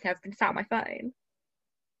haven't been working, I've been sat on my phone.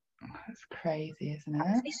 That's crazy, isn't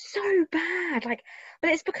it? It's so bad. Like,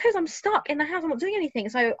 but it's because I'm stuck in the house. I'm not doing anything,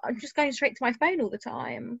 so I'm just going straight to my phone all the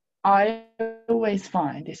time. I always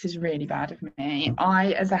find this is really bad of me.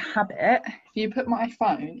 As a habit, if you put my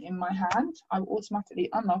phone in my hand, I will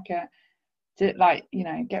automatically unlock it, to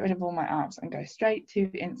get rid of all my apps and go straight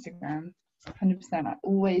to Instagram. 100%. I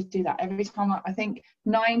always do that. Every time I think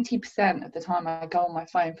 90% of the time I go on my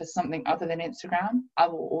phone for something other than Instagram, I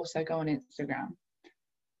will also go on Instagram.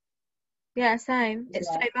 Yeah, same. It's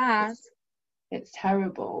so bad. It's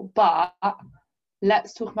terrible. But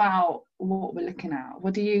let's talk about what we're looking at.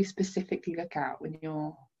 What do you specifically look at when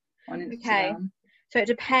you're on Instagram? Okay. So it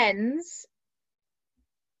depends.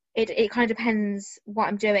 It kind of depends what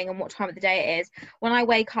I'm doing and what time of the day it is. When I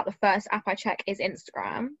wake up, the first app I check is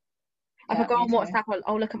Instagram. If I go on WhatsApp,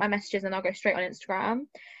 I'll look at my messages and I'll go straight on Instagram.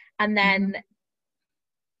 And then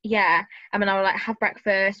yeah, and then I'll like have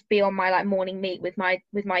breakfast, be on my like morning meet with my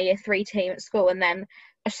year 3 team at school, and then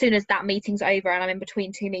as soon as that meeting's over and I'm in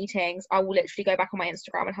between 2 meetings, I will literally go back on my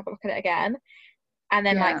Instagram and have a look at it again. And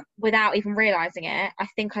then like without even realizing it, I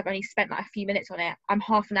think I've only spent like a few minutes on it. I'm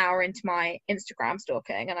half an hour into my Instagram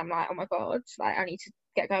stalking and I'm like, oh my god, like I need to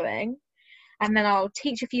get going. And then I'll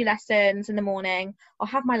teach a few lessons in the morning. I'll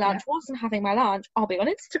have my lunch. Whilst I'm having my lunch, I'll be on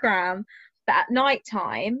Instagram. But at night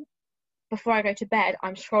time, before I go to bed,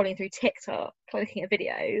 I'm scrolling through TikTok, looking at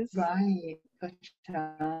videos. Right.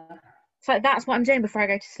 Gotcha. So that's what I'm doing before I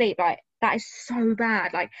go to sleep. Like, that is so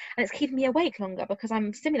bad. Like, and it's keeping me awake longer because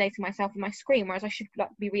I'm stimulating myself on my screen, whereas I should like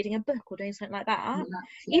be reading a book or doing something like that.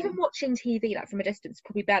 Exactly. Even watching TV like from a distance is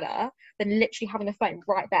probably better than literally having a phone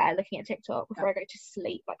right there looking at TikTok before I go to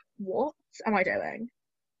sleep. Like, what am I doing?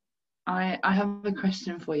 I have a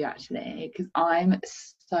question for you actually, because I'm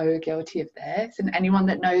so guilty of this, and anyone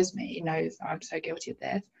that knows me knows I'm so guilty of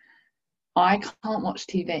this. I can't watch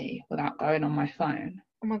TV without going on my phone.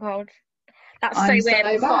 Oh my god, that's so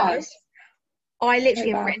weird. So bad. I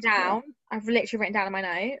literally have written down. I've literally written down in my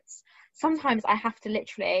notes. Sometimes I have to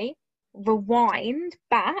literally rewind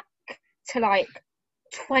back to like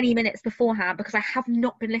 20 minutes beforehand because I have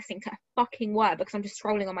not been listening to a fucking word because I'm just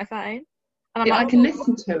scrolling on my phone. And I'm like, I can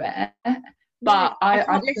listen to it, but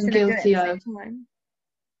I've been guilty of.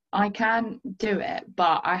 I can do it,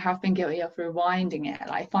 but I have been guilty of rewinding it.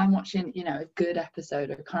 Like if I'm watching, you know, a good episode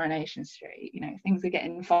of Coronation Street, you know, things are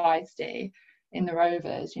getting feisty in the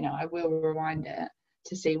Rovers, you know, I will rewind it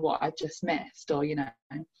to see what I just missed, or you know.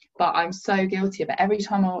 But I'm so guilty of it. Every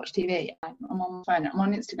time I watch TV, I'm on my phone, I'm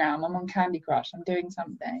on Instagram, I'm on Candy Crush, I'm doing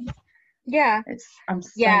something. Yeah. I'm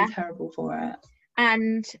so terrible for it.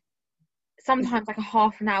 And sometimes like a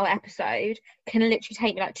half an hour episode can literally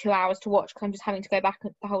take me like 2 hours to watch because I'm just having to go back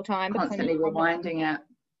the whole time. Constantly rewinding it.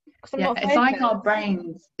 Yeah, it's like our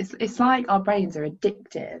brains. It's like our brains are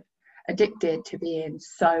addicted to being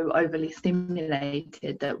so overly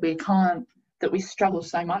stimulated that we struggle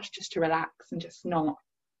so much just to relax and just not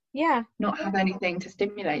have anything to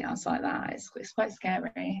stimulate us like that. It's quite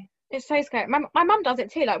scary. It's so scary. My mum does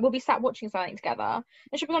it too. Like we'll be sat watching something together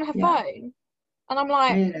and she'll be on her phone, and I'm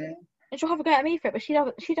like, really? And she'll have a go at me for it, but she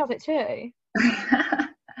does it too.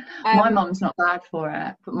 My mum's not bad for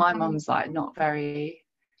it, but my mum's like not very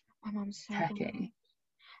techy.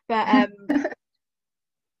 But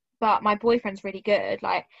but my boyfriend's really good.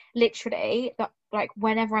 Like literally, like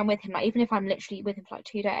whenever I'm with him, like even if I'm literally with him for like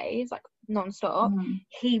 2 days, like non-stop,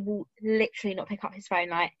 he will literally not pick up his phone.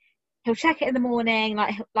 Like he'll check it in the morning,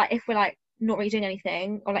 like if we're like not really doing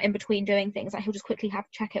anything or like in between doing things, like he'll just quickly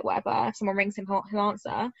check it, whatever. If someone rings him, he'll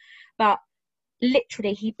answer. But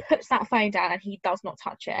literally he puts that phone down and he does not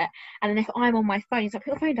touch it. And then if I'm on my phone, he's like,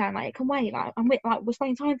 put your phone down, like it can wait, like we're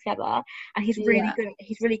spending time together. And he's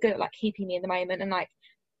really good at like keeping me in the moment. And like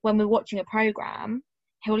when we're watching a program,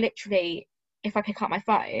 he'll literally, if I pick up my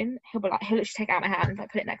phone, he'll literally take it out of my hand, like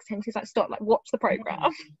put it next to him. He's like, stop, like watch the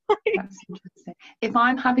program. That's interesting. If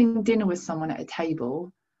I'm having dinner with someone at a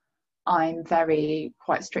table, I'm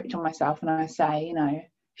quite strict on myself, and I say, you know,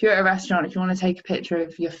 if you're at a restaurant, if you want to take a picture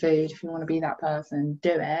of your food, if you want to be that person,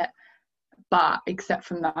 do it. But except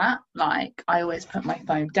from that, like I always put my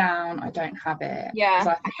phone down. I don't have it.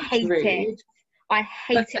 Yeah, I hate it. I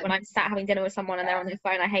hate it when I'm sat having dinner with someone and they're on their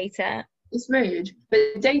phone. I hate it. It's rude.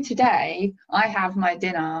 But day to day, I have my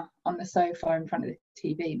dinner on the sofa in front of the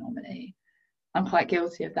TV normally. I'm quite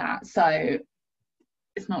guilty of that. So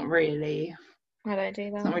it's not really. I don't do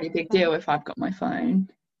that. It's not really a big deal if I've got my phone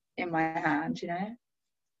in my hand, you know.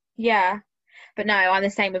 Yeah, but no, I'm the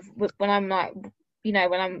same with when I'm like, you know,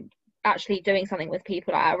 when I'm actually doing something with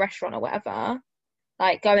people like at a restaurant or whatever,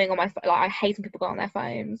 like going on my phone. Like I hate when people go on their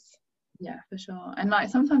phones. Yeah, for sure. And like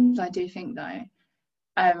sometimes I do think though,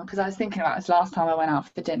 because I was thinking about this last time I went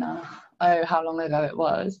out for dinner. Oh, how long ago it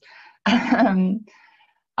was.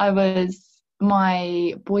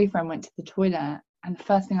 My boyfriend went to the toilet, and the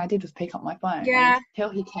first thing I did was pick up my phone. Yeah.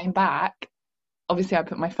 Until he came back, obviously I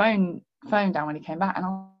put my phone down when he came back, and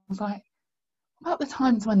I was like, about the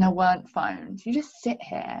times when there weren't phones, you just sit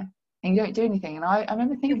here and you don't do anything. And I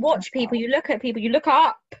remember thinking, you watch people, you look at people, you look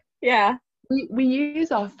up. Yeah. We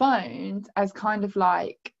use our phones as kind of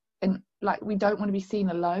like, and like we don't want to be seen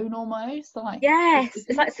alone almost. Like Yes,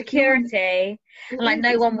 it's like security. And like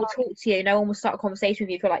no one will like, talk to you, no one will start a conversation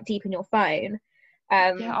with you if you're like deep in your phone.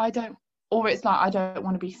 Yeah, I don't, or it's like I don't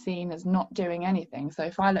want to be seen as not doing anything. So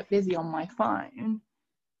if I look busy on my phone,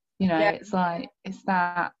 you know, it's like, it's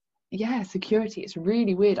that, yeah, security. It's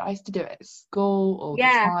really weird. I used to do it at school all the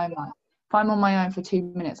time. Like if I'm on my own for 2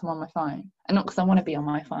 minutes, I'm on my phone. And not because I want to be on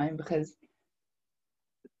my phone, because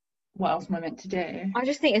what else am I meant to do? I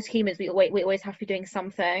just think as humans, we always have to be doing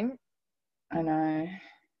something. I know.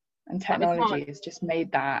 And technology has just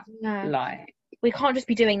made that, like... We can't just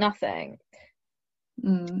be doing nothing.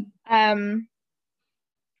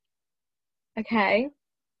 Okay.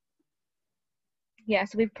 Yeah,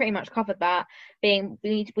 so we've pretty much covered that. We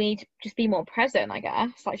need to just be more present, I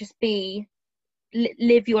guess. Like, just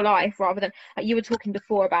live your life rather than, like, you were talking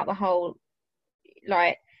before about the whole,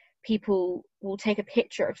 like, people will take a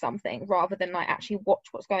picture of something rather than like actually watch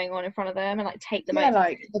what's going on in front of them and like take the moment.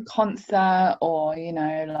 Like the concert, or you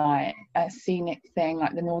know, like a scenic thing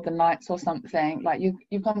like the Northern Lights or something. Like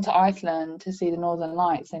you've gone to Iceland to see the Northern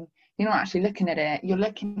Lights and you're not actually looking at it, you're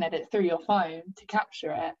looking at it through your phone to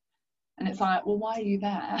capture it, and it's like, well, why are you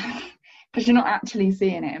there? Because you're not actually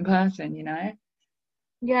seeing it in person, you know.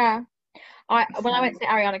 When I went to the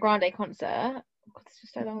Ariana Grande concert, it's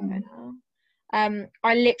just so long ago now,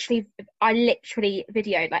 I literally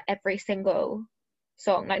videoed like every single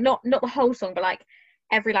song, like not the whole song, but like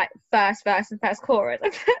every like first verse and first chorus. I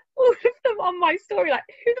put all of them on my story. Like,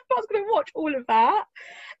 who the fuck's gonna watch all of that?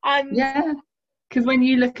 And yeah, because when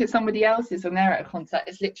you look at somebody else's and they're at a concert,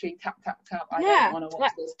 it's literally tap tap tap. I don't want to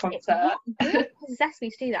watch this concert. It possessed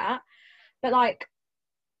me to do that, but like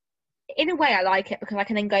in a way I like it because I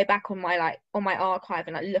can then go back on my archive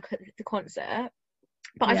and like look at the concert.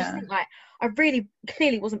 But I just think like I really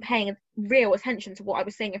clearly wasn't paying real attention to what I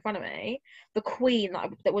was seeing in front of me. The Queen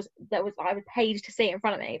that I was paid to see in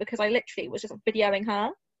front of me, because I literally was just videoing her.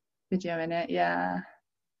 Videoing it, yeah.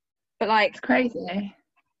 But like, it's crazy.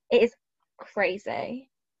 It is crazy.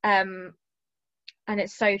 And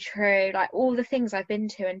it's so true. Like all the things I've been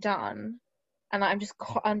to and done, and like, I'm just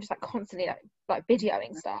like constantly like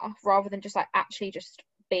videoing stuff rather than just like actually just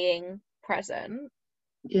being present.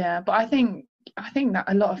 Yeah, but I think that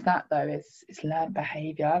a lot of that though is learned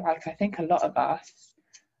behaviour. Like I think a lot of us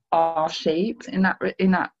are sheep in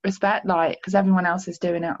that respect, like because everyone else is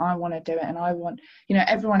doing it, I want to do it, and I want, you know,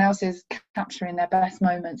 everyone else is capturing their best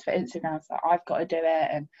moments for Instagram, so I've got to do it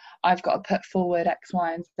and I've got to put forward X,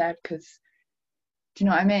 Y and Z, because do you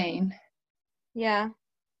know what I mean? Yeah.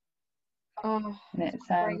 Oh, and it's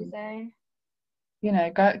crazy. You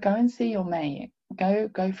know, go and see your mate, go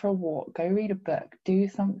for a walk, go read a book, do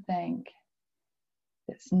something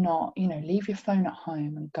that's not, you know, leave your phone at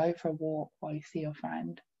home and go for a walk while you see your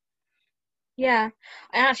friend. Yeah,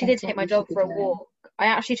 I actually did take my dog for a walk. I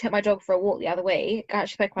actually took my dog for a walk the other week. I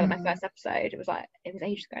actually spoke about it in my first episode. It was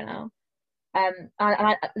ages ago now. And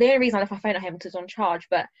the only reason I left my phone at home was it was on charge,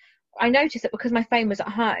 but I noticed that because my phone was at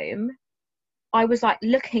home, I was like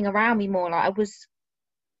looking around me more. Like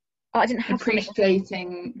I didn't have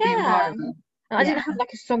appreciating the environment. And I didn't have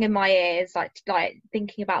like a song in my ears, like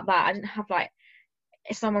thinking about that. I didn't have like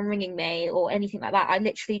someone ringing me or anything like that. I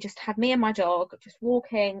literally just had me and my dog just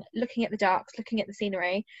walking, looking at the ducks, looking at the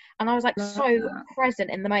scenery, and I was like so present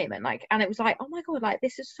in the moment, like, and it was like, oh my god, like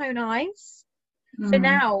this is so nice. So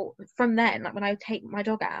now from then, like when I take my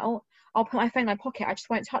dog out, I'll put my phone in my pocket, I just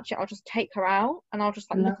won't touch it, I'll just take her out and I'll just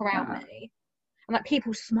like look around me, and like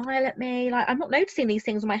people smile at me, like I'm not noticing these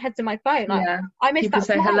things when my head's in my phone. Like I miss people that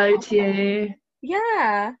say hello to you.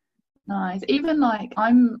 Yeah. Nice. Even like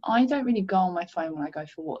I don't really go on my phone when I go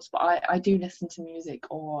for walks, but I do listen to music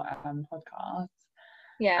or podcasts.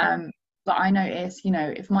 Yeah. But I notice, you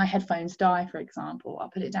know, if my headphones die, for example, I'll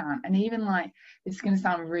put it down. And even like, this is going to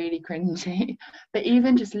sound really cringy, but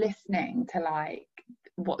even just listening to like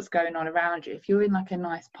what's going on around you, if you're in like a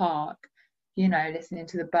nice park, you know, listening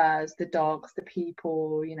to the birds, the dogs, the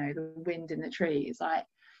people, you know, the wind in the trees, like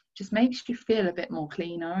just makes you feel a bit more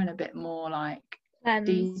cleaner and a bit more like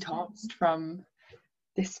detoxed from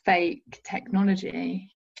this fake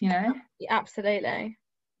technology, you know? Yeah, absolutely.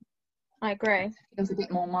 I agree. It feels a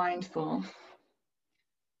bit more mindful.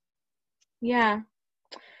 Yeah.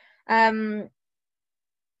 Yeah.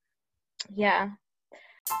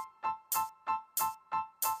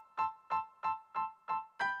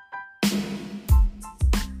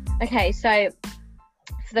 Okay, so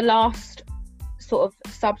for the last sort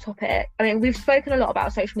of subtopic, I mean, we've spoken a lot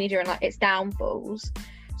about social media and like its downfalls.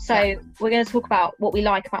 So we're going to talk about what we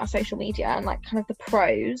like about social media and like kind of the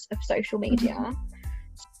pros of social media.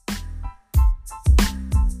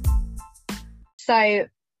 So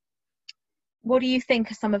what do you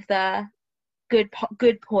think are some of the good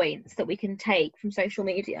points that we can take from social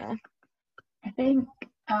media? I think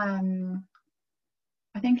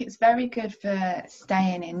it's very good for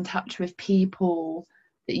staying in touch with people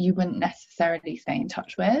that you wouldn't necessarily stay in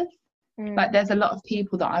touch with. Like there's a lot of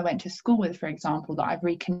people that I went to school with, for example, that I've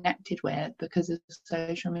reconnected with because of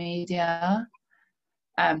social media,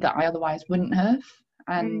 that I otherwise wouldn't have.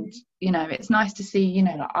 And you know, it's nice to see, you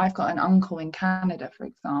know, like I've got an uncle in Canada, for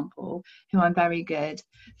example, who I'm very good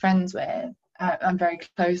friends with. I'm very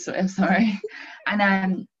close with, sorry.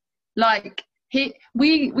 And like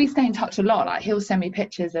we stay in touch a lot. Like he'll send me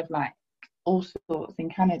pictures of like all sorts in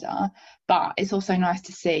Canada, but it's also nice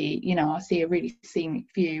to see, you know, I'll see a really scenic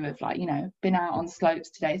view of like, you know, been out on slopes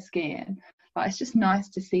today skiing. But it's just nice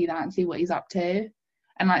to see that and see what he's up to.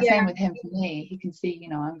 And like same with him, for me, he can see, you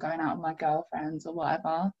know, I'm going out with my girlfriends or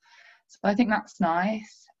whatever. So I think that's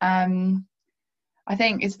nice. I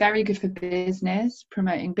think it's very good for business,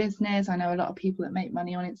 promoting business. I know a lot of people that make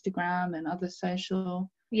money on Instagram and other social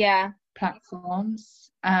platforms.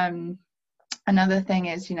 Another thing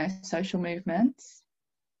is, you know, social movements.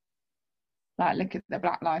 Like look at the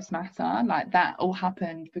Black Lives Matter. Like that all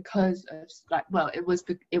happened because of like, well, it was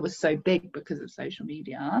so big because of social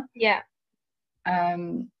media. Yeah.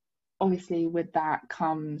 Obviously with that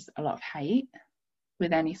comes a lot of hate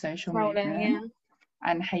with any social movement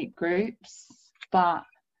and hate groups. But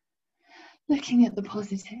looking at the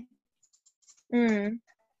positives,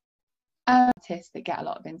 artists that get a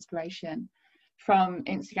lot of inspiration from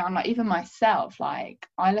Instagram, like even myself, like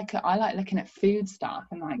I like looking at food stuff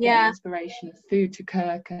and like getting inspiration of food to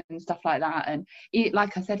cook and stuff like that, and eat,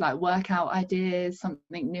 like I said, like workout ideas,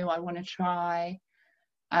 something new I want to try,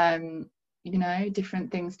 you know,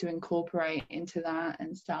 different things to incorporate into that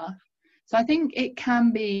and stuff. So I think it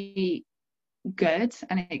can be good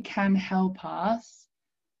and it can help us.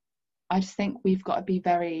 I just think we've got to be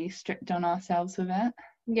very strict on ourselves with it.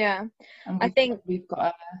 Yeah. And I think we've got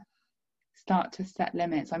to start to set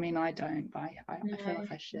limits. I mean, I don't, but I feel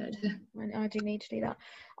like I should. I do need to do that.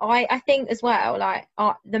 I think as well, like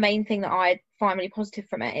the main thing that I find really positive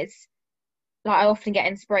from it is like I often get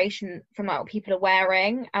inspiration from like what people are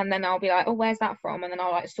wearing, and then I'll be like, oh, where's that from? And then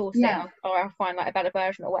I'll like source it, or I'll find like a better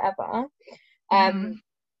version or whatever.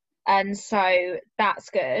 And so that's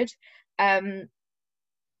good. And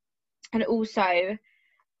also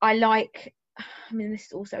I like, I mean, this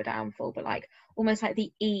is also a downfall, but like almost like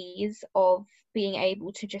the ease of being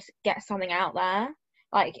able to just get something out there,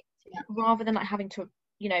 like rather than like having to,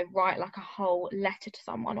 you know, write like a whole letter to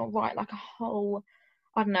someone or write like a whole,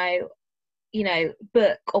 I don't know, you know,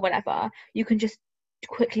 book or whatever. You can just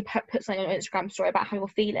quickly put something on your Instagram story about how you're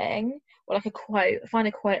feeling, or like a quote, find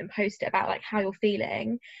a quote and post it about like how you're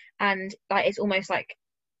feeling, and like it's almost like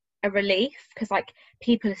a relief because like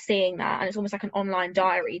people are seeing that, and it's almost like an online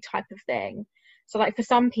diary type of thing. So like for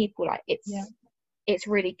some people, like it's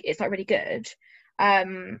really good.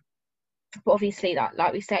 But obviously that,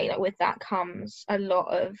 like we say, like with that comes a lot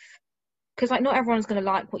of, because like not everyone's going to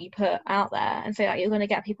like what you put out there, and so like you're going to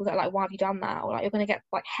get people that are like, why have you done that, or like you're going to get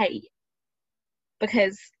like hate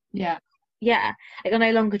because like you're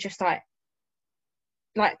no longer just like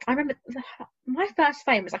I remember my first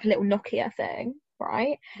phone was like a little Nokia thing,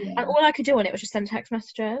 right? And all I could do on it was just send text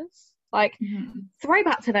messages, like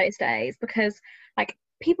throwback to those days, because like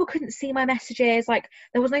people couldn't see my messages, like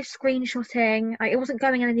there was no screenshotting, like it wasn't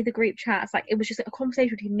going in any of the group chats, like it was just like a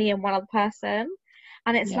conversation between me and one other person.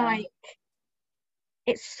 And it's like,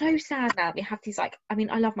 it's so sad now we have these, like, I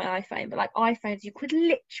mean, I love my iPhone, but like iPhones, you could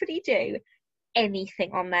literally do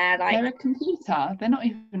anything on there. Like they're a computer, they're not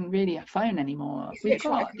even really a phone anymore. We've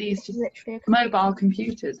got these just mobile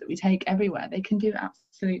computers that we take everywhere. They can do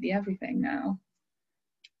absolutely everything now.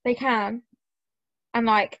 They can. And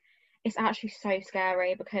like it's actually so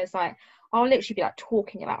scary because like I'll literally be like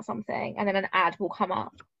talking about something and then an ad will come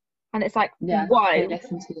up and it's like, whoa, they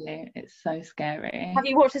listen to you. It's so scary. Have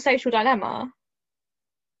you watched The Social Dilemma?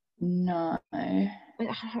 No.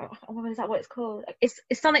 What is that, what it's called? It's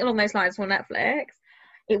something along those lines on Netflix.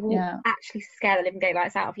 It will actually scare the living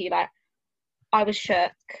daylights out of you. Like I was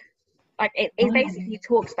shook. Like it basically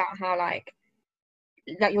talks about how like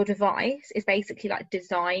your device is basically like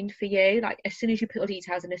designed for you. Like as soon as you put your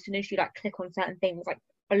details and as soon as you like click on certain things, like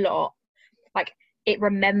a lot, like it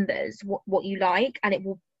remembers what you like and it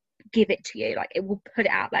will give it to you. Like it will put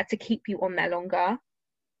it out there to keep you on there longer.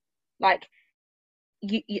 Like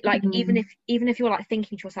you like, even if you're like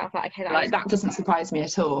thinking to yourself like, okay, like that doesn't surprise me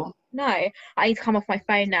at all. No, I need to come off my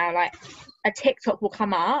phone now. Like, a TikTok will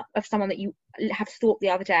come up of someone that you have stalked the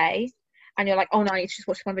other day, and you're like, oh no, I need to just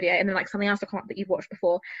watch one video, and then like something else will come up that you've watched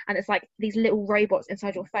before, and it's like these little robots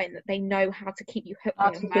inside your phone that they know how to keep you hooked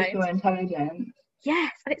on your phone. Artificial intelligence.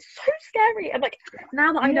 Yes, and it's so scary. And like,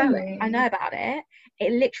 now that I know it, I know about it.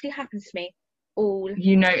 It literally happens to me all.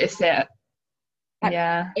 You notice it. Like,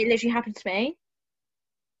 yeah. It literally happens to me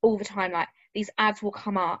all the time. Like, these ads will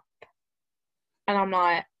come up, and I'm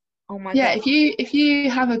like, oh my god. Yeah, if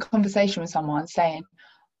you have a conversation with someone saying,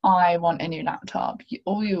 I want a new laptop,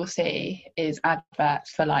 all you'll see is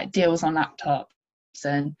adverts for like deals on laptops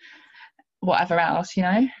and whatever else, you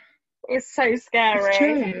know. It's so scary. It's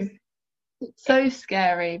true. It's so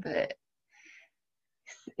scary, but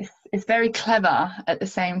it's very clever at the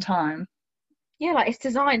same time. Yeah, like, it's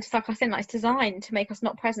designed to suck us in. Like, it's designed to make us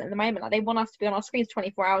not present in the moment. Like, they want us to be on our screens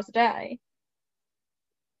 24 hours a day.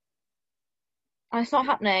 And it's not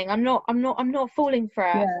happening. I'm not falling for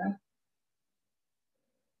it.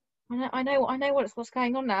 Yeah. I know what's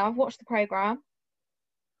going on now. I've watched the program.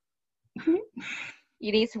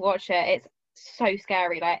 You need to watch it. It's so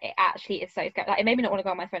scary. Like, it actually is so scary. Like, it made me not want to go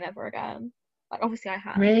on my phone ever again. Like, obviously I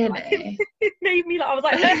have. Really? Like, it made me like, I was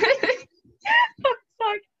like,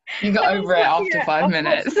 you got over it after 5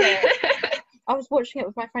 minutes. I was watching it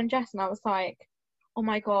with my friend Jess, and I was like, oh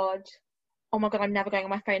my god, I'm never going on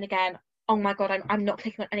my phone again. Oh my god, I'm not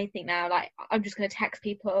clicking on anything now. Like, I'm just gonna text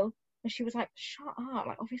people. And she was like, shut up.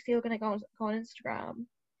 Like, obviously you're gonna go on Instagram.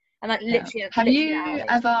 And like, literally. Have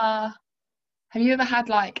you ever had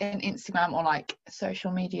like an Instagram or like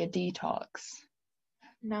social media detox?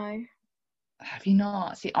 No. Have you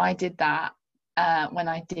not? See, I did that when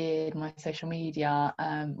I did my social media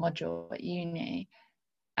module at uni,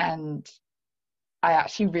 and I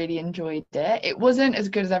actually really enjoyed it. It wasn't as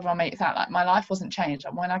good as everyone makes out. Like, my life wasn't changed,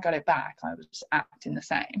 and when I got it back I was just acting the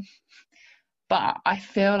same. But I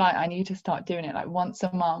feel like I need to start doing it like once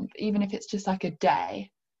a month, even if it's just like a day.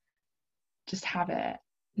 Just have it.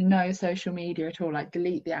 No social media at all. Like,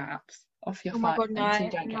 delete the apps off your phone so you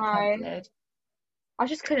don't get tempted. I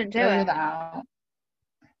just couldn't do go it. without.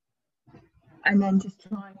 And then just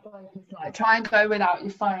try and focus, like, try and go without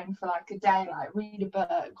your phone for like a day, like read a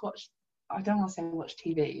book, watch, I don't want to say watch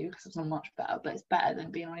TV because it's not much better, but it's better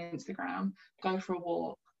than being on Instagram. Go for a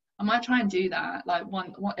walk. I might try and do that like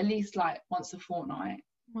one at least like once a fortnight.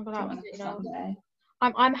 Oh my god, absolutely not. Sunday.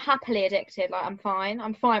 I'm happily addicted. Like, I'm fine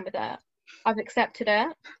with it. I've accepted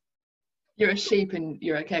it. You're a sheep and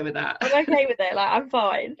you're okay with that. I'm okay with it. Like, I'm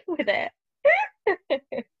fine with it.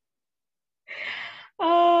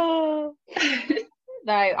 Oh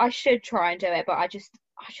no, I should try and do it, but I just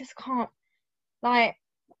can't. Like,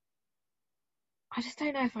 I just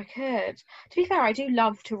don't know if I could. To be fair, I do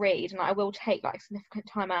love to read, and I will take like significant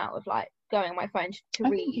time out of like going on my phone to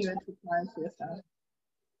read. Think you would take time for yourself.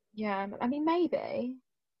 Yeah, I mean, maybe.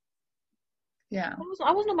 Yeah.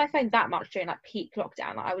 I wasn't on my phone that much during like peak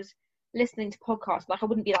lockdown. Like, I was listening to podcasts. Like, I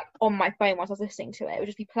wouldn't be like on my phone whilst I was listening to it. It would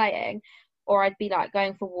just be playing, or I'd be like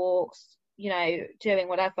going for walks, you know, doing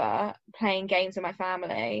whatever, playing games with my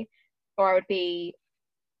family, or I would be,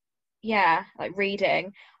 yeah, like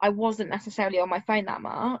reading. I wasn't necessarily on my phone that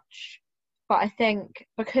much, but I think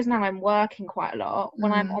because now I'm working quite a lot,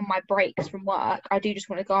 when I'm on my breaks from work, I do just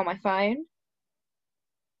want to go on my phone.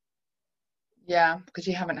 Yeah, because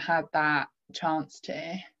you haven't had that chance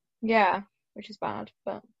to. Yeah, which is bad,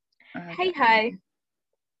 but hey ho.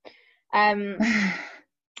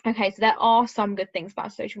 Okay, so there are some good things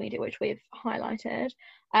about social media which we've highlighted.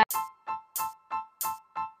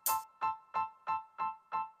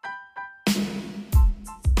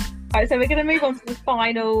 Alright, so we're going to move on to the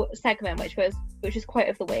final segment, which is quote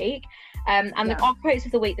of the week. Our quotes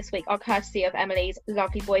of the week this week are courtesy of Emily's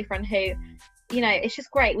lovely boyfriend, who, you know, it's just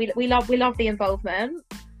great. We love the involvement.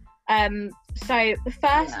 So the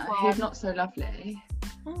first one. Who's not so lovely?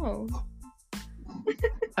 Oh.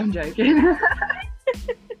 I'm joking.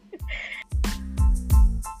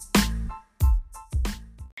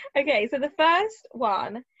 Okay, so the first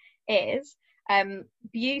one is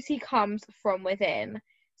beauty comes from within.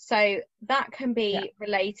 So that can be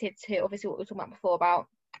related to obviously what we were talking about before about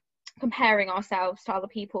comparing ourselves to other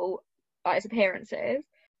people, like as appearances.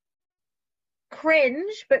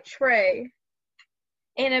 Cringe, but true.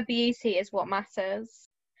 Inner beauty is what matters.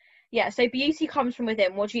 Yeah, so beauty comes from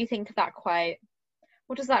within. What do you think of that quote?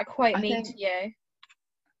 What does that quote mean to you?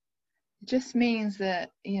 It just means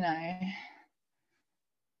that, you know,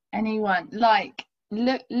 anyone, like,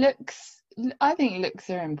 looks I think looks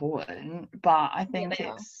are important, but I think they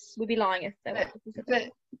are. it's We'd be lying if they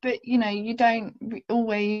weren't. but you know, you don't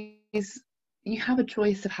always, you have a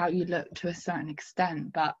choice of how you look to a certain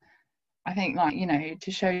extent, but I think, like, you know,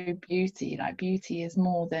 to show beauty, like, beauty is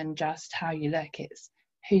more than just how you look. It's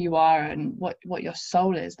who you are and what your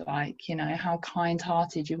soul is like, you know, how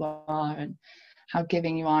kind-hearted you are and how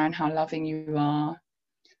giving you are and how loving you are.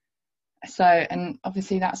 So, and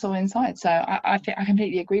obviously that's all inside. So I think I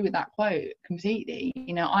completely agree with that quote completely.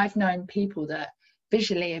 You know, I've known people that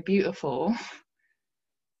visually are beautiful,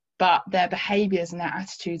 but their behaviours and their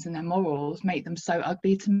attitudes and their morals make them so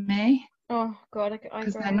ugly to me. Oh God, I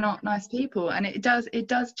Because agree. they're not nice people, and it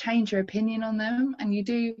does change your opinion on them, and you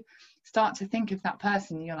do start to think of that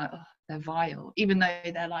person and you're like, oh, they're vile, even though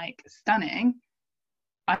they're like stunning.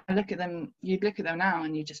 You'd look at them now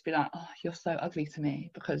and you'd just be like, oh, you're so ugly to me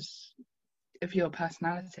because of your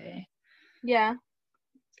personality. Yeah.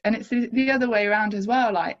 And it's the other way around as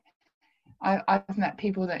well. Like, I've met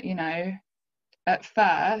people that, you know, at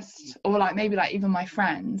first, or like maybe like even my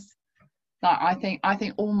friends, like I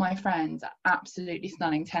think all my friends are absolutely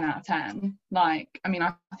stunning, 10 out of 10. Like, I mean,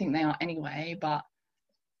 I think they are anyway, but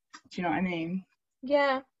do you know what I mean?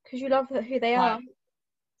 Yeah, because you love who they are.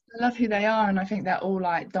 I love who they are, and I think they're all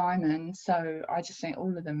like diamonds, so I just think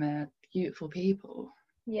all of them are beautiful people.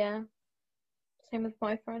 Yeah. Same with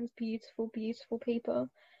my friends, beautiful people.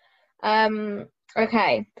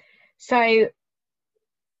 Okay, so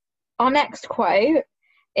our next quote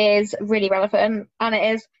is really relevant, and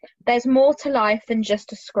it is, there's more to life than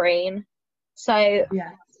just a screen. So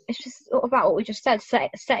Yeah, it's just about what we just said,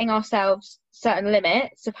 setting ourselves certain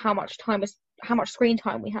limits of how much screen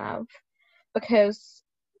time we have, because,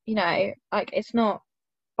 you know, like, it's not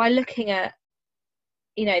by looking at,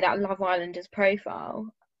 you know, that Love Islanders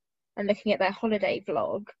profile and looking at their holiday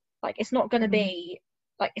vlog, like, it's not going to be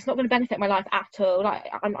like, it's not going to benefit my life at all. Like,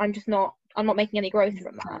 I'm not making any growth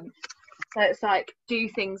from that. So it's like, do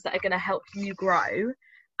things that are going to help you grow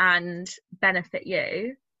and benefit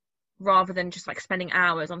you, rather than just like spending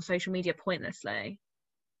hours on social media pointlessly.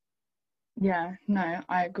 yeah, no,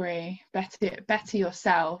 I agree. Better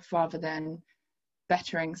yourself rather than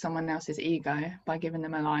bettering someone else's ego by giving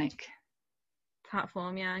them a like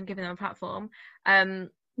Platform, yeah, and giving them a platform.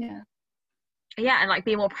 Yeah, and like,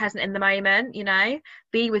 be more present in the moment, you know,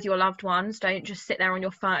 be with your loved ones, don't just sit there on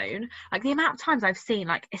your phone. Like, the amount of times I've seen,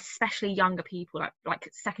 like, especially younger people, like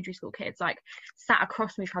secondary school kids, like, sat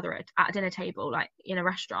across from each other at a dinner table, like in a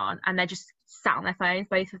restaurant, and they're just sat on their phones,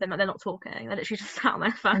 both of them, like, they're not talking, they're literally just sat on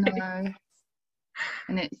their phone. I know.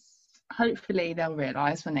 And it's, hopefully they'll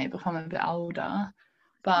realise when they become a bit older,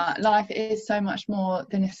 but life is so much more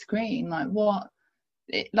than a screen.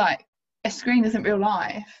 Like a screen isn't real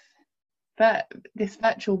life, but this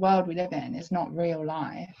virtual world we live in is not real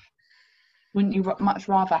life. Wouldn't you much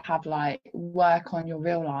rather have, like, work on your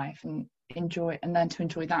real life and enjoy and learn to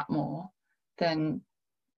enjoy that more than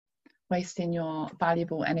wasting your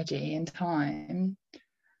valuable energy and time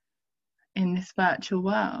in this virtual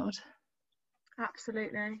world?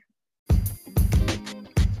 Absolutely.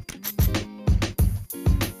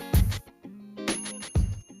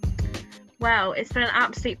 Well, it's been an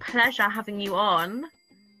absolute pleasure having you on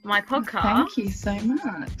my podcast. Thank you so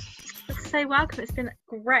much. You're so welcome. It's been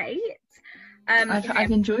great. I've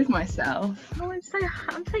enjoyed myself. Oh, I'm so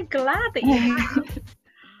glad that you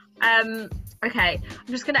have. Okay, I'm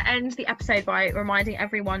just going to end the episode by reminding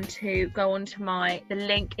everyone to go on to the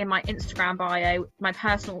link in my Instagram bio. My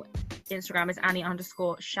personal Instagram is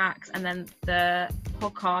Annie_Shacks, and then the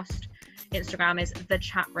podcast Instagram is The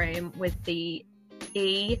Chat Room, with the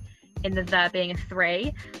E in the being a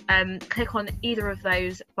 3. Click on either of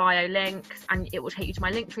those bio links and it will take you to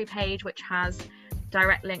my Linktree page, which has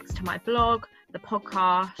direct links to my blog, the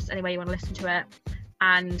podcast, any way you want to listen to it,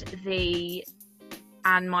 and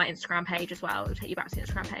my Instagram page as well. It'll take you back to the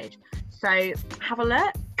Instagram page. So have a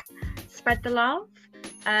look, spread the love,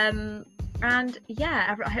 and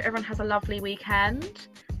yeah, I hope everyone has a lovely weekend,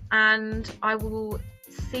 and I will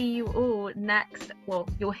see you all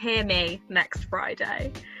you'll hear me next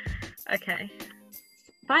Friday. Okay,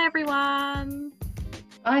 bye everyone.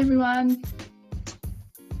 Bye everyone.